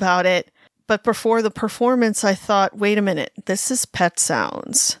nervous about it. But before the performance, I thought, wait a minute, this is Pet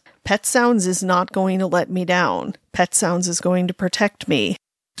Sounds. Pet Sounds is not going to let me down. Pet Sounds is going to protect me.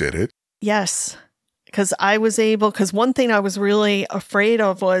 Did it? Yes. Because one thing I was really afraid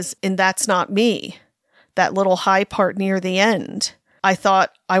of was in That's Not Me, that little high part near the end. I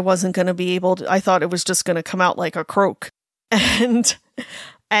thought I wasn't going to be able to, I thought it was just going to come out like a croak. And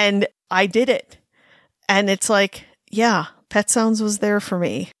I did it. And it's like, yeah, Pet Sounds was there for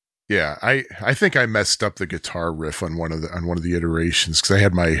me. Yeah, I think I messed up the guitar riff on one of the iterations, because I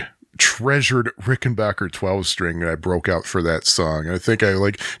had my treasured Rickenbacker 12-string and I broke out for that song. And I think I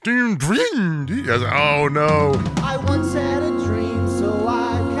like, I was like, oh no. I once had a dream, so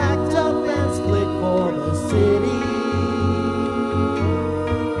I packed up and split for the city.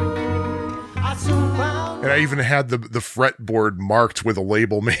 I soon found. And I even had the fretboard marked with a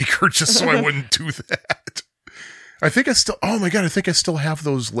label maker just so I wouldn't do that. I think I still have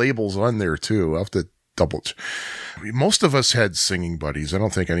those labels on there too. I'll have to double check. Most of us had singing buddies. I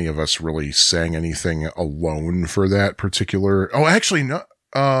don't think any of us really sang anything alone for that particular. Oh, actually, no.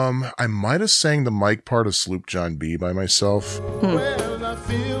 I might have sang the mic part of Sloop John B by myself. Well, I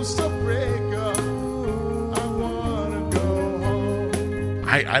feel so breakup. I wanna go home.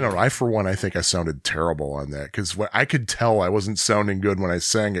 I don't know. For one, I think I sounded terrible on that, because I could tell I wasn't sounding good when I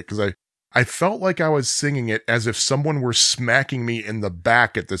sang it, because I felt like I was singing it as if someone were smacking me in the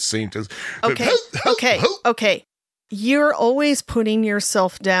back at the same time. Okay. You're always putting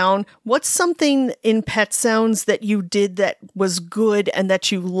yourself down. What's something in Pet Sounds that you did that was good and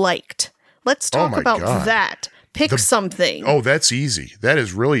that you liked? Let's talk about that. Pick something. Oh, that's easy. That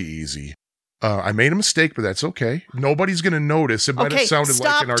is really easy. I made a mistake, but that's okay. Nobody's going to notice. It might have sounded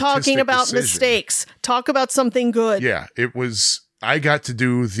like an artistic stop talking about decision. Mistakes. Talk about something good. Yeah, it was. I got to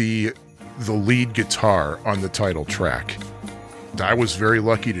do the lead guitar on the title track. I was very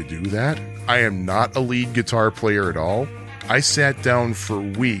lucky to do that. I am not a lead guitar player at all. I sat down for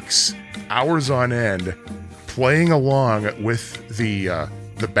weeks, hours on end, playing along with the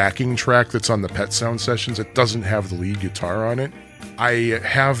backing track that's on the Pet Sound sessions. It doesn't have the lead guitar on it. I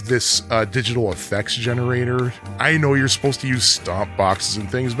have this digital effects generator. I know you're supposed to use stomp boxes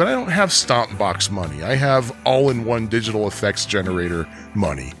and things, but I don't have stomp box money. I have all-in-one digital effects generator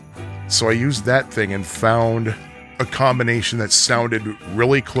money. So I used that thing and found a combination that sounded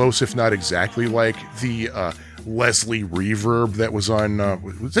really close, if not exactly like the Leslie reverb that was on.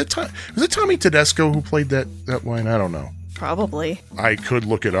 Was it Tommy Tedesco who played that line? I don't know. Probably. I could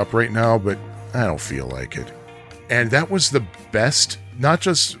look it up right now, but I don't feel like it. And that was the best, not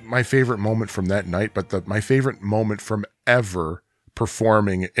just my favorite moment from that night, but my favorite moment from ever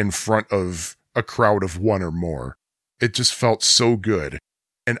performing in front of a crowd of one or more. It just felt so good.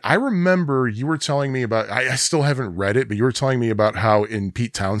 And I remember you were telling me about, I still haven't read it, but you were telling me about how in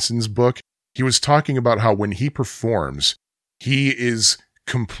Pete Townshend's book, he was talking about how when he performs, he is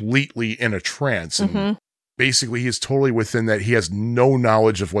completely in a trance. And basically, he is totally within that. He has no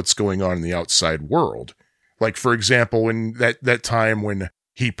knowledge of what's going on in the outside world. Like, for example, in that time when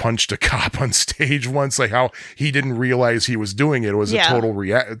he punched a cop on stage once, like how he didn't realize he was doing it. It was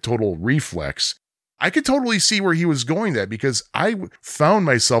a total reflex. I could totally see where he was going that, because I found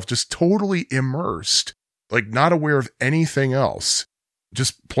myself just totally immersed, like not aware of anything else.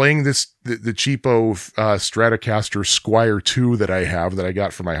 Just playing the cheapo Stratocaster Squire 2 that I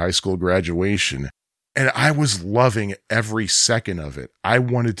got for my high school graduation. And I was loving every second of it. I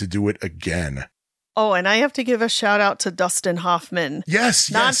wanted to do it again. Oh, and I have to give a shout out to Dustin Hoffman.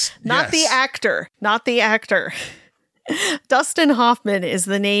 Yes, not the actor, not the actor. Dustin Hoffman is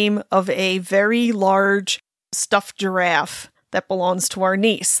the name of a very large stuffed giraffe that belongs to our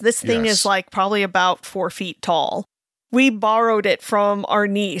niece. This thing is like probably about 4 feet tall. We borrowed it from our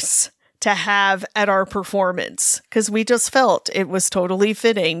niece to have at our performance because we just felt it was totally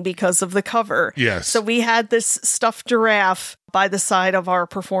fitting because of the cover. Yes. So we had this stuffed giraffe by the side of our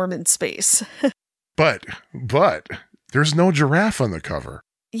performance space. But there's no giraffe on the cover.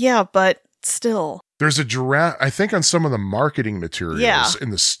 Yeah, but still. There's a giraffe. I think on some of the marketing materials in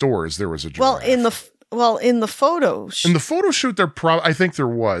the stores, there was a giraffe. In the photos. In the photo shoot, I think there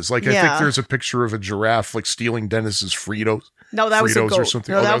was. Like, I think there's a picture of a giraffe, like, stealing Dennis's Fritos. No, that was a goat. Or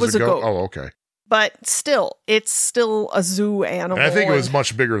something. No, that was a goat. Oh, okay. But still, it's still a zoo animal. And I think it was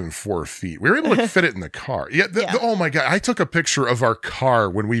much bigger than 4 feet. We were able to fit it in the car. Oh my God. I took a picture of our car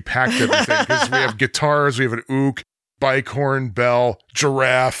when we packed everything because we have guitars, we have an ook, bike horn, bell,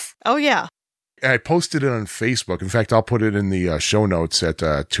 giraffe. Oh, yeah. And I posted it on Facebook. In fact, I'll put it in the show notes at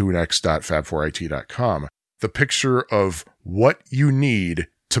tunex.fab4it.com. The picture of what you need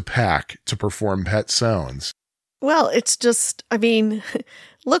to pack to perform Pet Sounds. Well, it's just, I mean,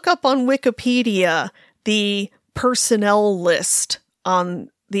 look up on Wikipedia the personnel list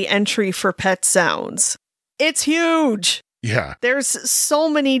on the entry for Pet Sounds. It's huge. Yeah. There's so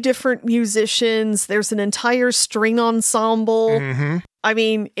many different musicians. There's an entire string ensemble. Mm-hmm. I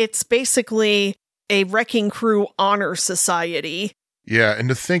mean, it's basically a Wrecking Crew honor society. Yeah, and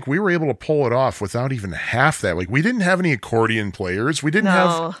to think we were able to pull it off without even half that. Like, we didn't have any accordion players. We didn't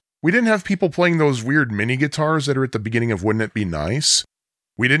have people playing those weird mini guitars that are at the beginning of Wouldn't It Be Nice?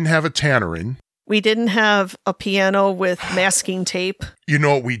 We didn't have a tannerin. We didn't have a piano with masking tape. You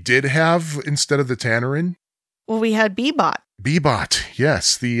know what we did have instead of the tannerin? Well, we had Bebot. Bebot,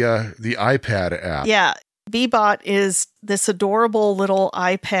 yes, the iPad app. Yeah, Bebot is this adorable little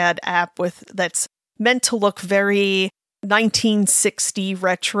iPad app that's meant to look very 1960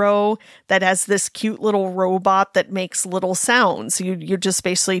 retro, that has this cute little robot that makes little sounds. You just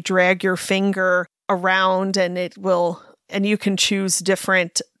basically drag your finger around and you can choose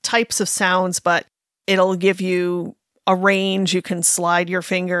different types of sounds, but it'll give you a range. You can slide your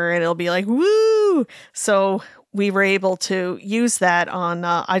finger and it'll be like, woo! So we were able to use that on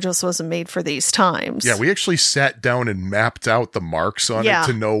I Just Wasn't Made for These Times. Yeah, we actually sat down and mapped out the marks on it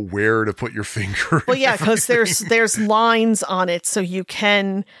to know where to put your finger. Well, yeah, because there's lines on it, so you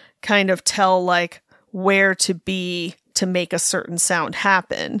can kind of tell like where to be to make a certain sound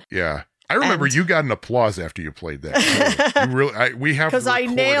happen. Yeah. I remember you got an applause after you played that. You really, we have because I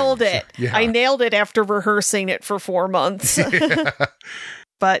nailed it. Yeah. I nailed it after rehearsing it for 4 months. Yeah.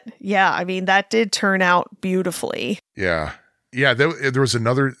 But yeah, I mean, that did turn out beautifully. Yeah. Yeah, there was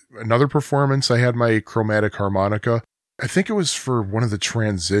another performance. I had my chromatic harmonica. I think it was for one of the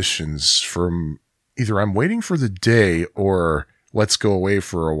transitions from either I'm Waiting for the Day or Let's Go Away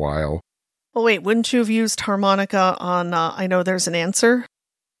for a While. Well, wait, wouldn't you have used harmonica on I Know There's an Answer?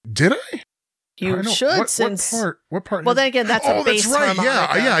 Did I? You should, since... What part? Well, then again, that's a bass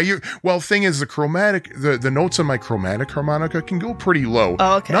harmonica. Yeah. Well, thing is, the notes on my chromatic harmonica can go pretty low.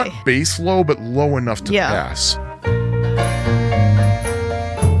 Oh, okay. Not bass low, but low enough to pass.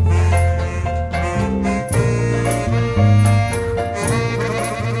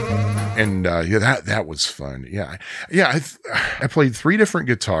 And that was fun. Yeah. I played 3 different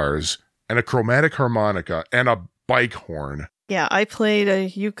guitars and a chromatic harmonica and a bike horn. Yeah, I played a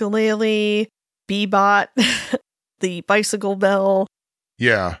ukulele, bebop, the bicycle bell.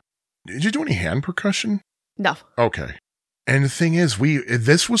 Yeah. Did you do any hand percussion? No. Okay. And the thing is,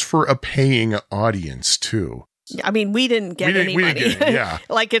 this was for a paying audience too. I mean, we didn't get any money. Didn't get it, yeah.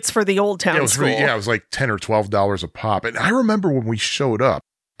 Like it's for the Old Town School. It was like $10 or $12 a pop. And I remember when we showed up,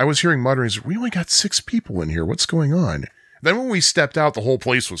 I was hearing mutterings, we only got 6 people in here. What's going on? Then when we stepped out, the whole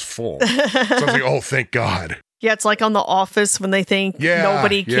place was full. So I was like, oh, thank God. Yeah, it's like on The Office when they think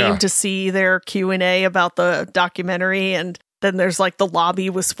nobody came to see their Q&A about the documentary, and then there's like the lobby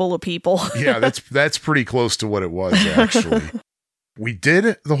was full of people. Yeah, that's pretty close to what it was, actually. We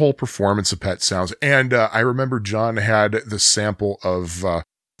did the whole performance of Pet Sounds, and I remember John had the sample of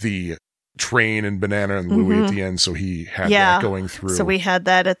the train and Banana and Louie at the end, so he had that going through. So we had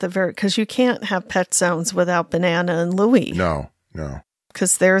that at the because you can't have Pet Sounds without Banana and Louie. No.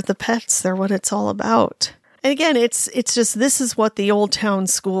 Because they're the pets. They're what it's all about. And again, it's just, this is what the Old Town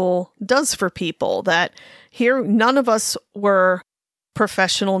School does for people, that here, none of us were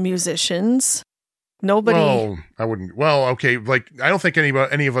professional musicians. Nobody. Well, I wouldn't. Well, okay. Like, I don't think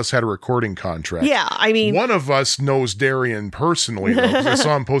any of us had a recording contract. Yeah, I mean, one of us knows Darian personally, though, because I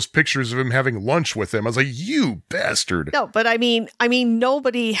saw him post pictures of him having lunch with him. I was like, you bastard. No, but I mean,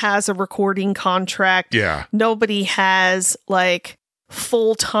 nobody has a recording contract. Yeah. Nobody has like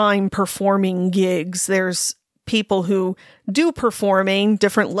full-time performing gigs. There's people who do performing,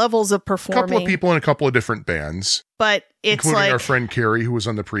 different levels of performing. A couple of people in a couple of different bands. But it's including like our friend Carrie, who was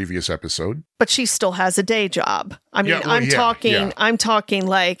on the previous episode. But she still has a day job. I mean, yeah, I'm talking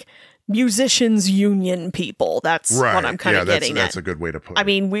like musicians union people. That's what I'm kind of getting at. That's a good way to put it. I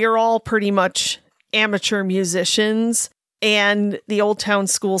mean, we're all pretty much amateur musicians, and the Old Town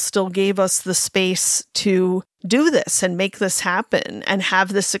School still gave us the space to do this and make this happen and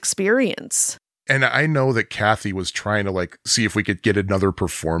have this experience. And I know that Kathy was trying to like see if we could get another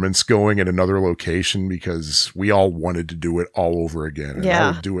performance going at another location, because we all wanted to do it all over again. And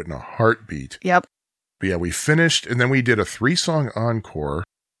I would do it in a heartbeat. Yep. But yeah, we finished, and then we did a 3-song encore.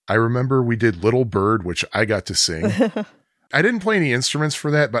 I remember we did Little Bird, which I got to sing. I didn't play any instruments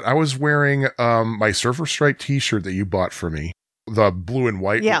for that, but I was wearing my Surfer Stripe t-shirt that you bought for me. The blue and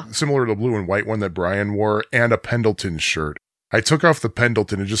white, similar to the blue and white one that Brian wore, and a Pendleton shirt. I took off the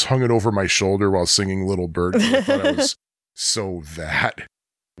Pendleton and just hung it over my shoulder while singing Little Bird. I thought I was so that.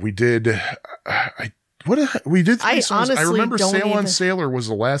 We did, we did 3 songs. I remember Sail on Sailor was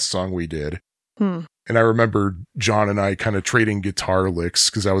the last song we did. And I remember John and I kind of trading guitar licks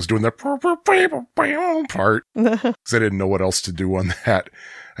because I was doing that part because I didn't know what else to do on that.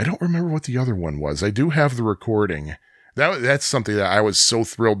 I don't remember what the other one was. I do have the recording. That's something that I was so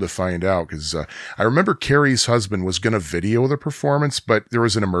thrilled to find out, because I remember Carrie's husband was going to video the performance, but there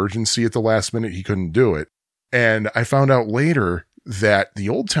was an emergency at the last minute. He couldn't do it. And I found out later that the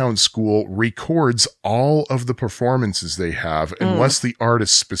Old Town School records all of the performances they have unless the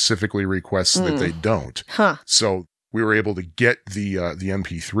artist specifically requests that they don't. So we were able to get the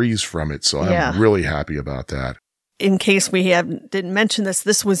MP3s from it. So I'm really happy about that. In case we didn't mention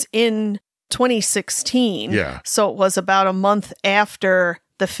this was in 2016. Yeah. So it was about a month after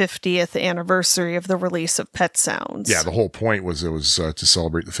the 50th anniversary of the release of Pet Sounds. Yeah, the whole point was it was to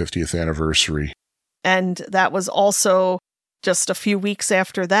celebrate the 50th anniversary. And that was also just a few weeks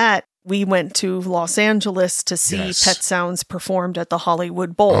after that, we went to Los Angeles to see Pet Sounds performed at the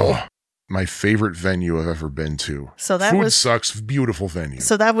Hollywood Bowl. Oh, my favorite venue I've ever been to. So that Food Sucks, beautiful venue.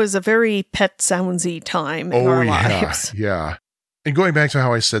 So that was a very Pet Soundsy time in our lives. Yeah. And going back to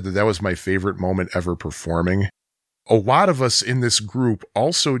how I said that was my favorite moment ever performing, a lot of us in this group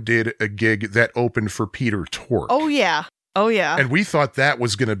also did a gig that opened for Peter Tork. Oh, yeah. And we thought that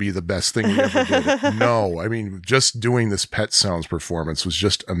was going to be the best thing we ever did. No, I mean, just doing this Pet Sounds performance was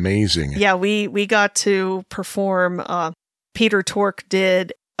just amazing. Yeah, we got to perform. Peter Tork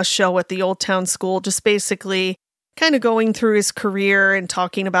did a show at the Old Town School, just basically kind of going through his career and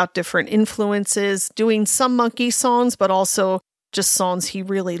talking about different influences, doing some Monkey songs, but also just songs he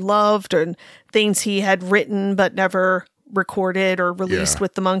really loved and things he had written but never recorded or released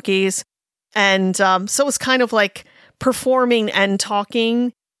with the Monkees. And so it was kind of like performing and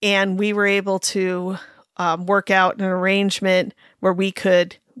talking, and we were able to work out an arrangement where we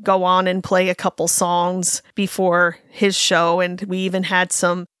could go on and play a couple songs before his show. And we even had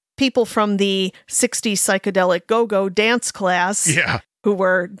some people from the 60s psychedelic go-go dance class who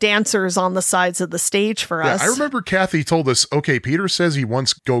were dancers on the sides of the stage for us. I remember Kathy told us, okay, Peter says he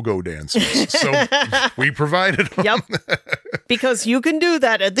wants go-go dancers. So we provided them. Yep. Because you can do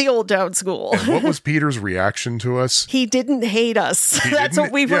that at the Old Town School. And what was Peter's reaction to us? He didn't hate us. That's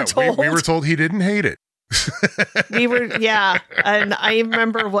what we were told. We were told he didn't hate it. And I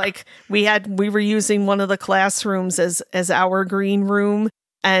remember like we were using one of the classrooms as our green room,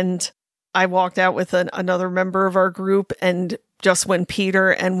 and I walked out with another member of our group, and just when Peter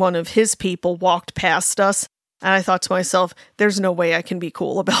and one of his people walked past us, and I thought to myself, there's no way I can be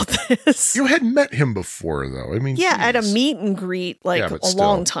cool about this. You had met him before, though. I mean, yeah, geez. at a meet and greet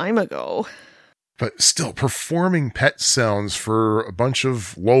long time ago. But still, performing pet sounds for a bunch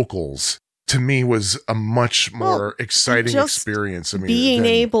of locals, to me, was a much more exciting experience. I mean, being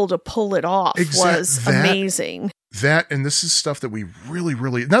able to pull it off was amazing. That, and this is stuff that we really,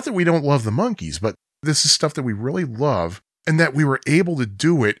 really, not that we don't love the Monkees, but this is stuff that we really love, and that we were able to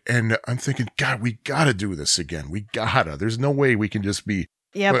do it. And I'm thinking, God, we got to do this again. We gotta. There's no way we can just be.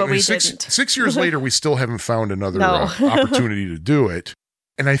 Yeah, but we didn't. 6 years later, we still haven't found another opportunity to do it.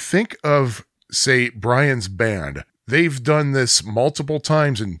 And I think of, say, Brian's band. They've done this multiple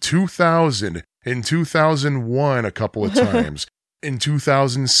times in 2000, in 2001 a couple of times, in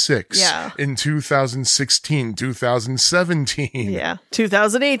 2006, in 2016, 2017. Yeah,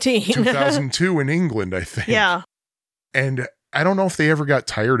 2018. 2002 in England, I think. Yeah. And I don't know if they ever got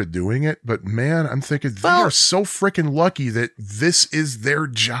tired of doing it, but man, I'm thinking they are so freaking lucky that this is their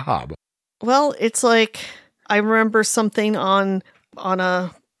job. Well, it's like, I remember something on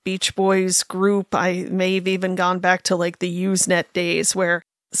a Beach Boys group. I may have even gone back to like the Usenet days where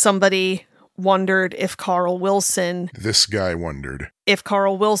somebody wondered if Carl Wilson ever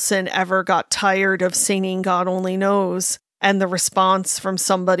got tired of singing God Only Knows. And the response from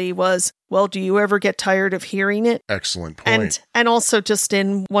somebody was, well, do you ever get tired of hearing it? Excellent point. And also just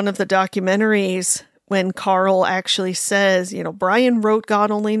in one of the documentaries, when Carl actually says, Brian wrote God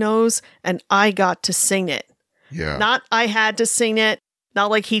Only Knows, and I got to sing it. Yeah. Not I had to sing it.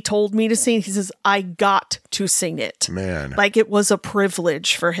 Not like he told me to sing. He says, I got to sing it. Man. Like it was a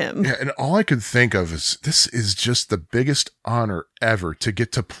privilege for him. Yeah, and all I could think of is, this is just the biggest honor ever to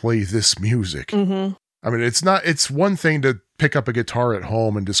get to play this music. Mm-hmm. I mean, it's one thing to pick up a guitar at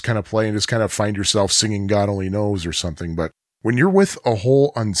home and just kind of play and just kind of find yourself singing God Only Knows or something. But when you're with a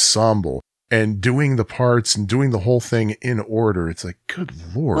whole ensemble and doing the parts and doing the whole thing in order, it's like, good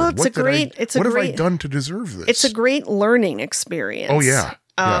Lord, well, what have I done to deserve this? It's a great learning experience. Oh, yeah.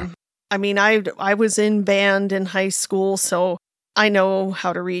 I mean, I was in band in high school, so I know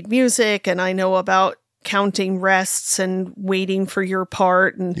how to read music, and I know about counting rests and waiting for your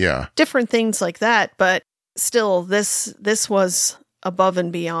part and different things like that. But still, this was above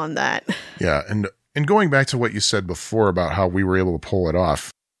and beyond that. Yeah. And going back to what you said before about how we were able to pull it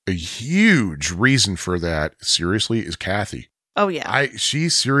off, a huge reason for that, seriously, is Kathy. Oh, yeah. She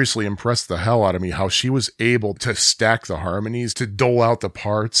seriously impressed the hell out of me, how she was able to stack the harmonies, to dole out the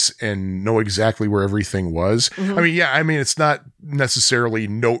parts and know exactly where everything was. Mm-hmm. I mean, it's not necessarily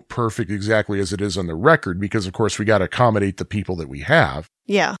note perfect exactly as it is on the record, because of course we got to accommodate the people that we have.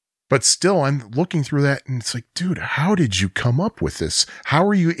 Yeah. But still, I'm looking through that and it's like, dude, how did you come up with this? How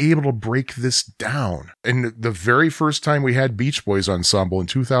are you able to break this down? And the very first time we had Beach Boys Ensemble in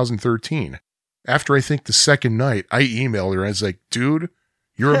 2013, after I think the second night, I emailed her and I was like, dude,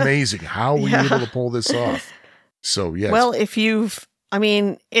 you're amazing. How were you able to pull this off? So, yes. Well,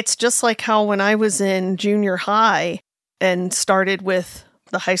 it's just like how when I was in junior high and started with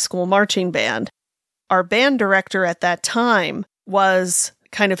the high school marching band, our band director at that time was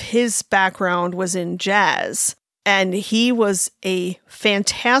kind of, his background was in jazz, and he was a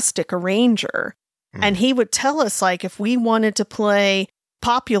fantastic arranger. And he would tell us, like, if we wanted to play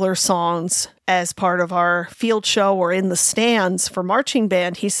popular songs as part of our field show or in the stands for marching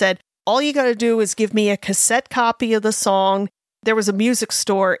band, he said, all you got to do is give me a cassette copy of the song. There was a music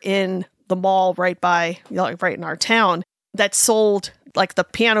store in the mall right in our town that sold like the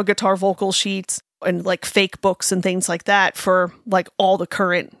piano, guitar, vocal sheets and like fake books and things like that for like all the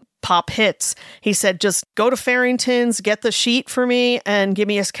current pop hits. He said, just go to Farrington's, get the sheet for me and give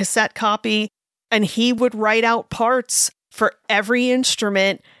me a cassette copy. And he would write out parts for every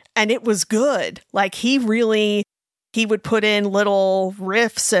instrument, and it was good. Like he would put in little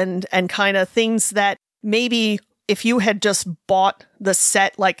riffs and kind of things that maybe if you had just bought the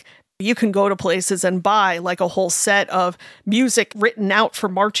set, like you can go to places and buy like a whole set of music written out for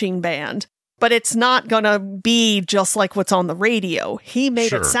marching band, but it's not going to be just like what's on the radio. He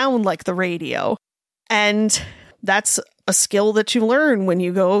made it sound like the radio. And that's a skill that you learn when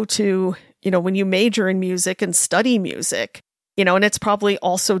you go to, when you major in music and study music. And it's probably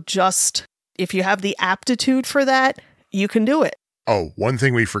also just, if you have the aptitude for that, you can do it. Oh, one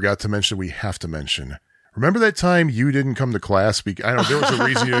thing we forgot to mention, we have to mention. Remember that time you didn't come to class? I know there was a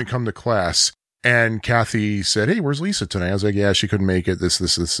reason you didn't come to class. And Kathy said, hey, where's Lisa tonight? I was like, yeah, she couldn't make it, this.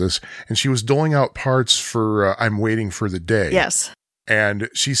 And she was doling out parts for I'm Waiting for the Day. Yes. And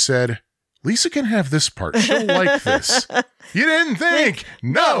she said, Lisa can have this part. She'll like this. You didn't think?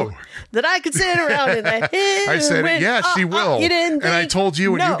 No. That I could sit around in that. I said, yeah, she will. You didn't think? And I told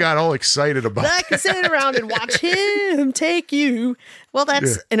you, and you got all excited about that. I could sit around and watch him take you. Well,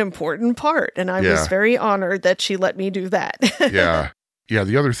 that's an important part. And I was very honored that she let me do that. Yeah. Yeah,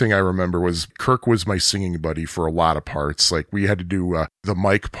 the other thing I remember was Kirk was my singing buddy for a lot of parts. Like, we had to do the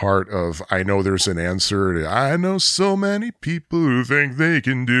Mike part of I Know There's an Answer. I know so many people who think they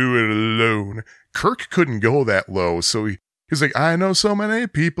can do it alone. Kirk couldn't go that low, so he's like, I know so many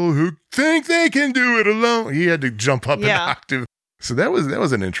people who think they can do it alone. He had to jump up an octave. So that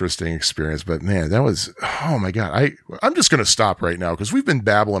was an interesting experience. But, man, that was, oh, my God. I'm just going to stop right now because we've been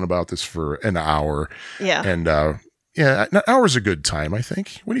babbling about this for an hour. Yeah. And, yeah, an hour's a good time, I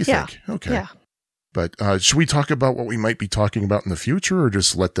think. What do you think? Okay. Yeah. But should we talk about what we might be talking about in the future or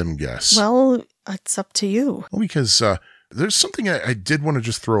just let them guess? Well, it's up to you. Well, because there's something I did want to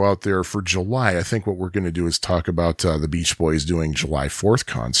just throw out there for July. I think what we're going to do is talk about the Beach Boys doing July 4th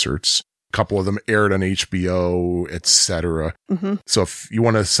concerts. A couple of them aired on HBO, etc. Mm-hmm. So if you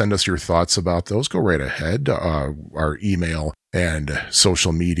want to send us your thoughts about those, go right ahead. Our email and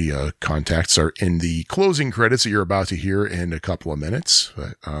social media contacts are in the closing credits that you're about to hear in a couple of minutes.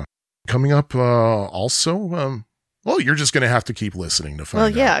 But, coming up also, well, you're just going to have to keep listening to find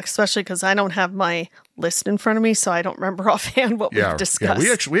out. Well, yeah, especially because I don't have my list in front of me, so I don't remember offhand what we've discussed.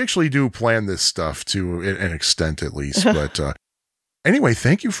 Yeah, we actually do plan this stuff to an extent at least. But anyway,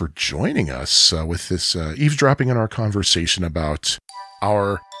 thank you for joining us with this eavesdropping in our conversation about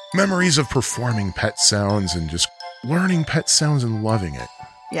our memories of performing pet sounds and just learning pet sounds and loving it.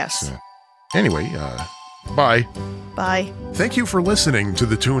 Yes. So, anyway, bye. Bye. Thank you for listening to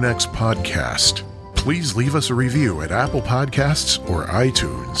the TuneX podcast. Please leave us a review at Apple Podcasts or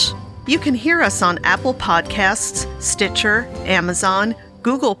iTunes. You can hear us on Apple Podcasts, Stitcher, Amazon,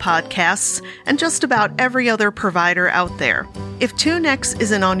 Google Podcasts, and just about every other provider out there. If TuneX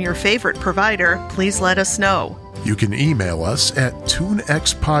isn't on your favorite provider, please let us know. You can email us at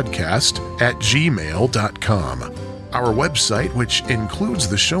tunexpodcast@gmail.com. Our website, which includes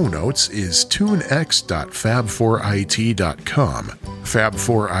the show notes, is tunex.fab4it.com.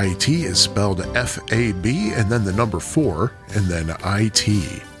 Fab4it is spelled F-A-B and then the number 4 and then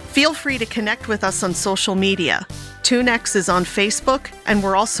I-T. Feel free to connect with us on social media. TuneX is on Facebook, and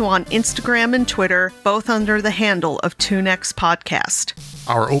we're also on Instagram and Twitter, both under the handle of TuneX Podcast.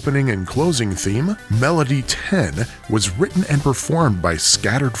 Our opening and closing theme, Melody 10, was written and performed by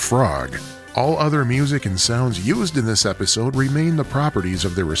Scattered Frog. All other music and sounds used in this episode remain the properties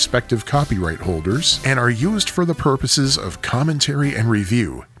of their respective copyright holders and are used for the purposes of commentary and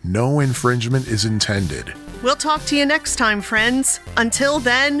review. No infringement is intended. We'll talk to you next time, friends. Until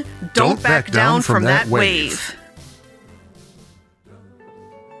then, don't back down from that wave.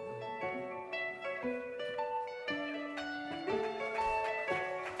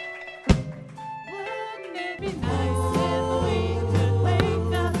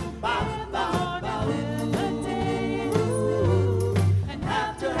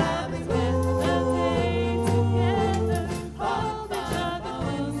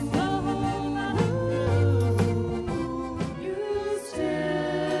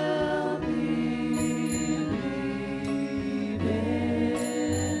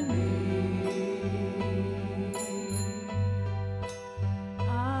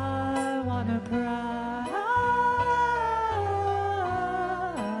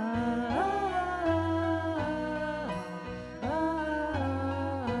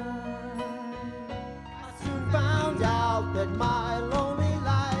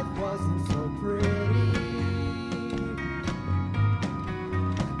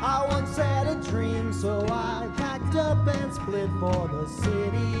 So I packed up and split for the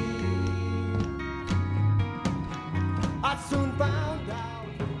city. I soon found out,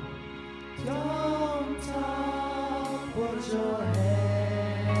 don't talk, put your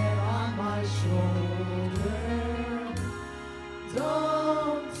head on my shoulder.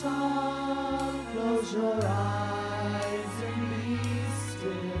 Don't talk, close your eyes and be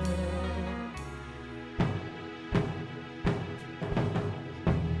still.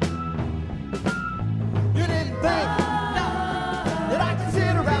 That I can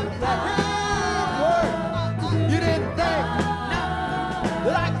sit around that word. You didn't think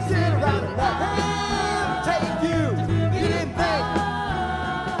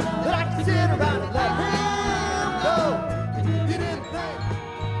sit around and let him go. And you didn't think.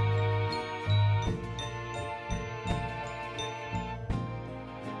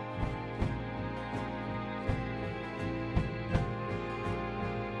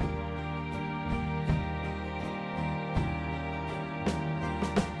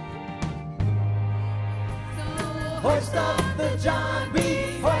 Hoist up the John B.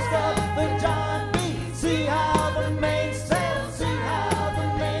 Hoist up the John B. See how the main sail. See how the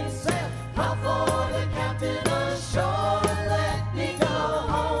main sail. How for the captain ashore. Let me go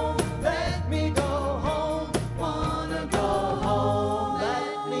home. Let me go home. Wanna go home.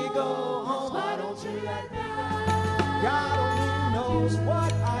 Let me go home. Why don't you let me go? God only knows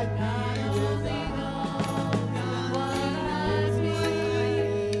what I'd be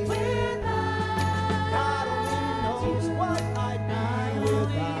without. God only knows what I'd be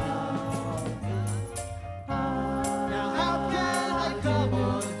without. Now how can I come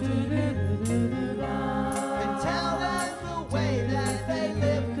on and tell them the way that they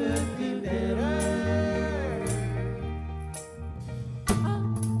live could be better?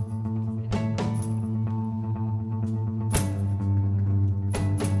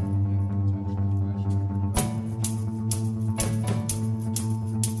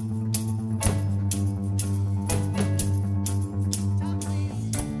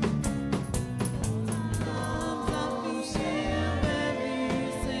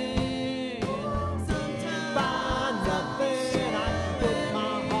 Find nothing I can put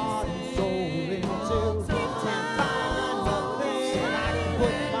my heart and soul into. Find nothing I can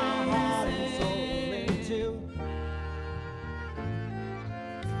put my heart and soul into.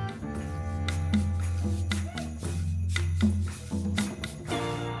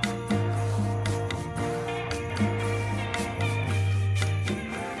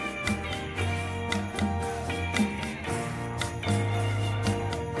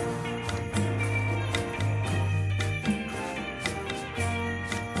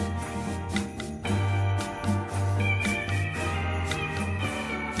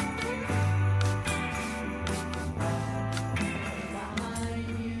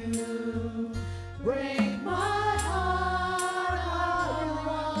 Break my heart, I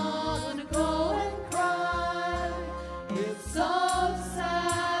wanna go and cry. It's so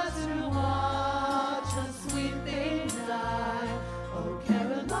sad to watch a sweet thing die. Oh,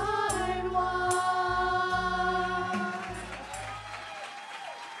 Caroline, why?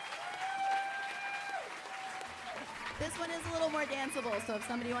 This one is a little more danceable, so if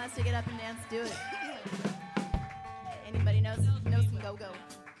somebody wants to get up and dance, do it. Anybody knows some go-go?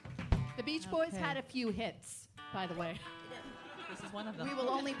 The Beach Boys had a few hits, by the way. This is one of them. We will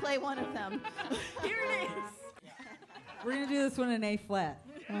only play one of them. Here it is. We're going to do this one in A flat.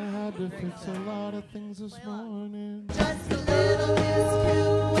 I had to fix a lot of things this morning. Just a little Miss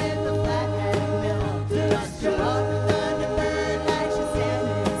Cube with a flathead bill. Just your up and Thunderbird like she's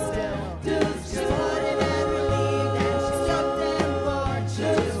standing still. Just put it and relieved and she's tucked and bored.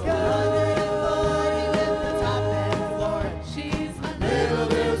 She's 140 with the top and floor. She's a Little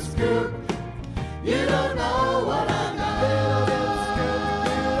Miss Scoop, you don't know what I got. Little Miss Scoop,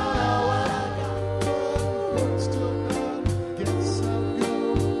 you don't know what I got. Still gotta get some good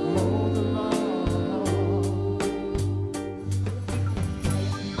mow the lawn.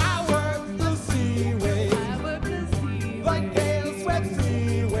 I work the seaway, like Gale swept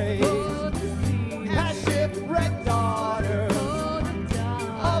freeway. Past shipwrecked daughters,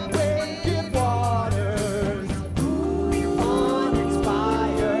 up wicked waters, uninspired,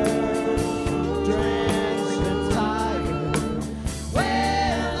 drenched and tired.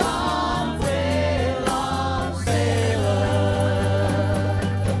 Well on, sailor.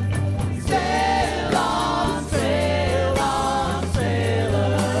 Sail on, sail on,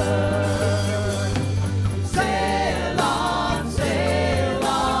 sailor. Sail on, sail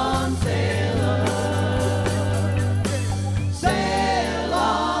on, sailor. Sail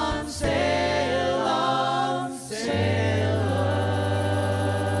on, sail on, sailor.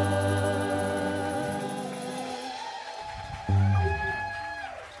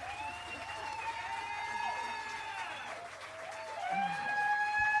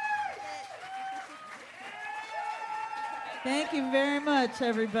 Thank you very much,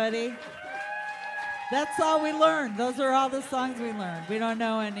 everybody. That's all we learned. Those are all the songs we learned. We don't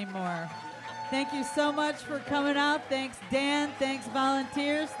know anymore. Thank you so much for coming out. Thanks, Dan. Thanks,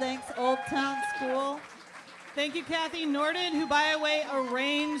 volunteers. Thanks, Old Town School. Thank you, Kathy Norden, who, by the way,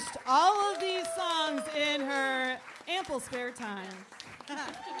 arranged all of these songs in her ample spare time.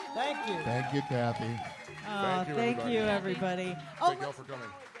 Thank you. Thank you, Kathy. Thank you, everybody. Thank you all for coming.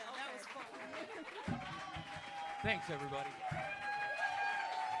 Thanks, everybody.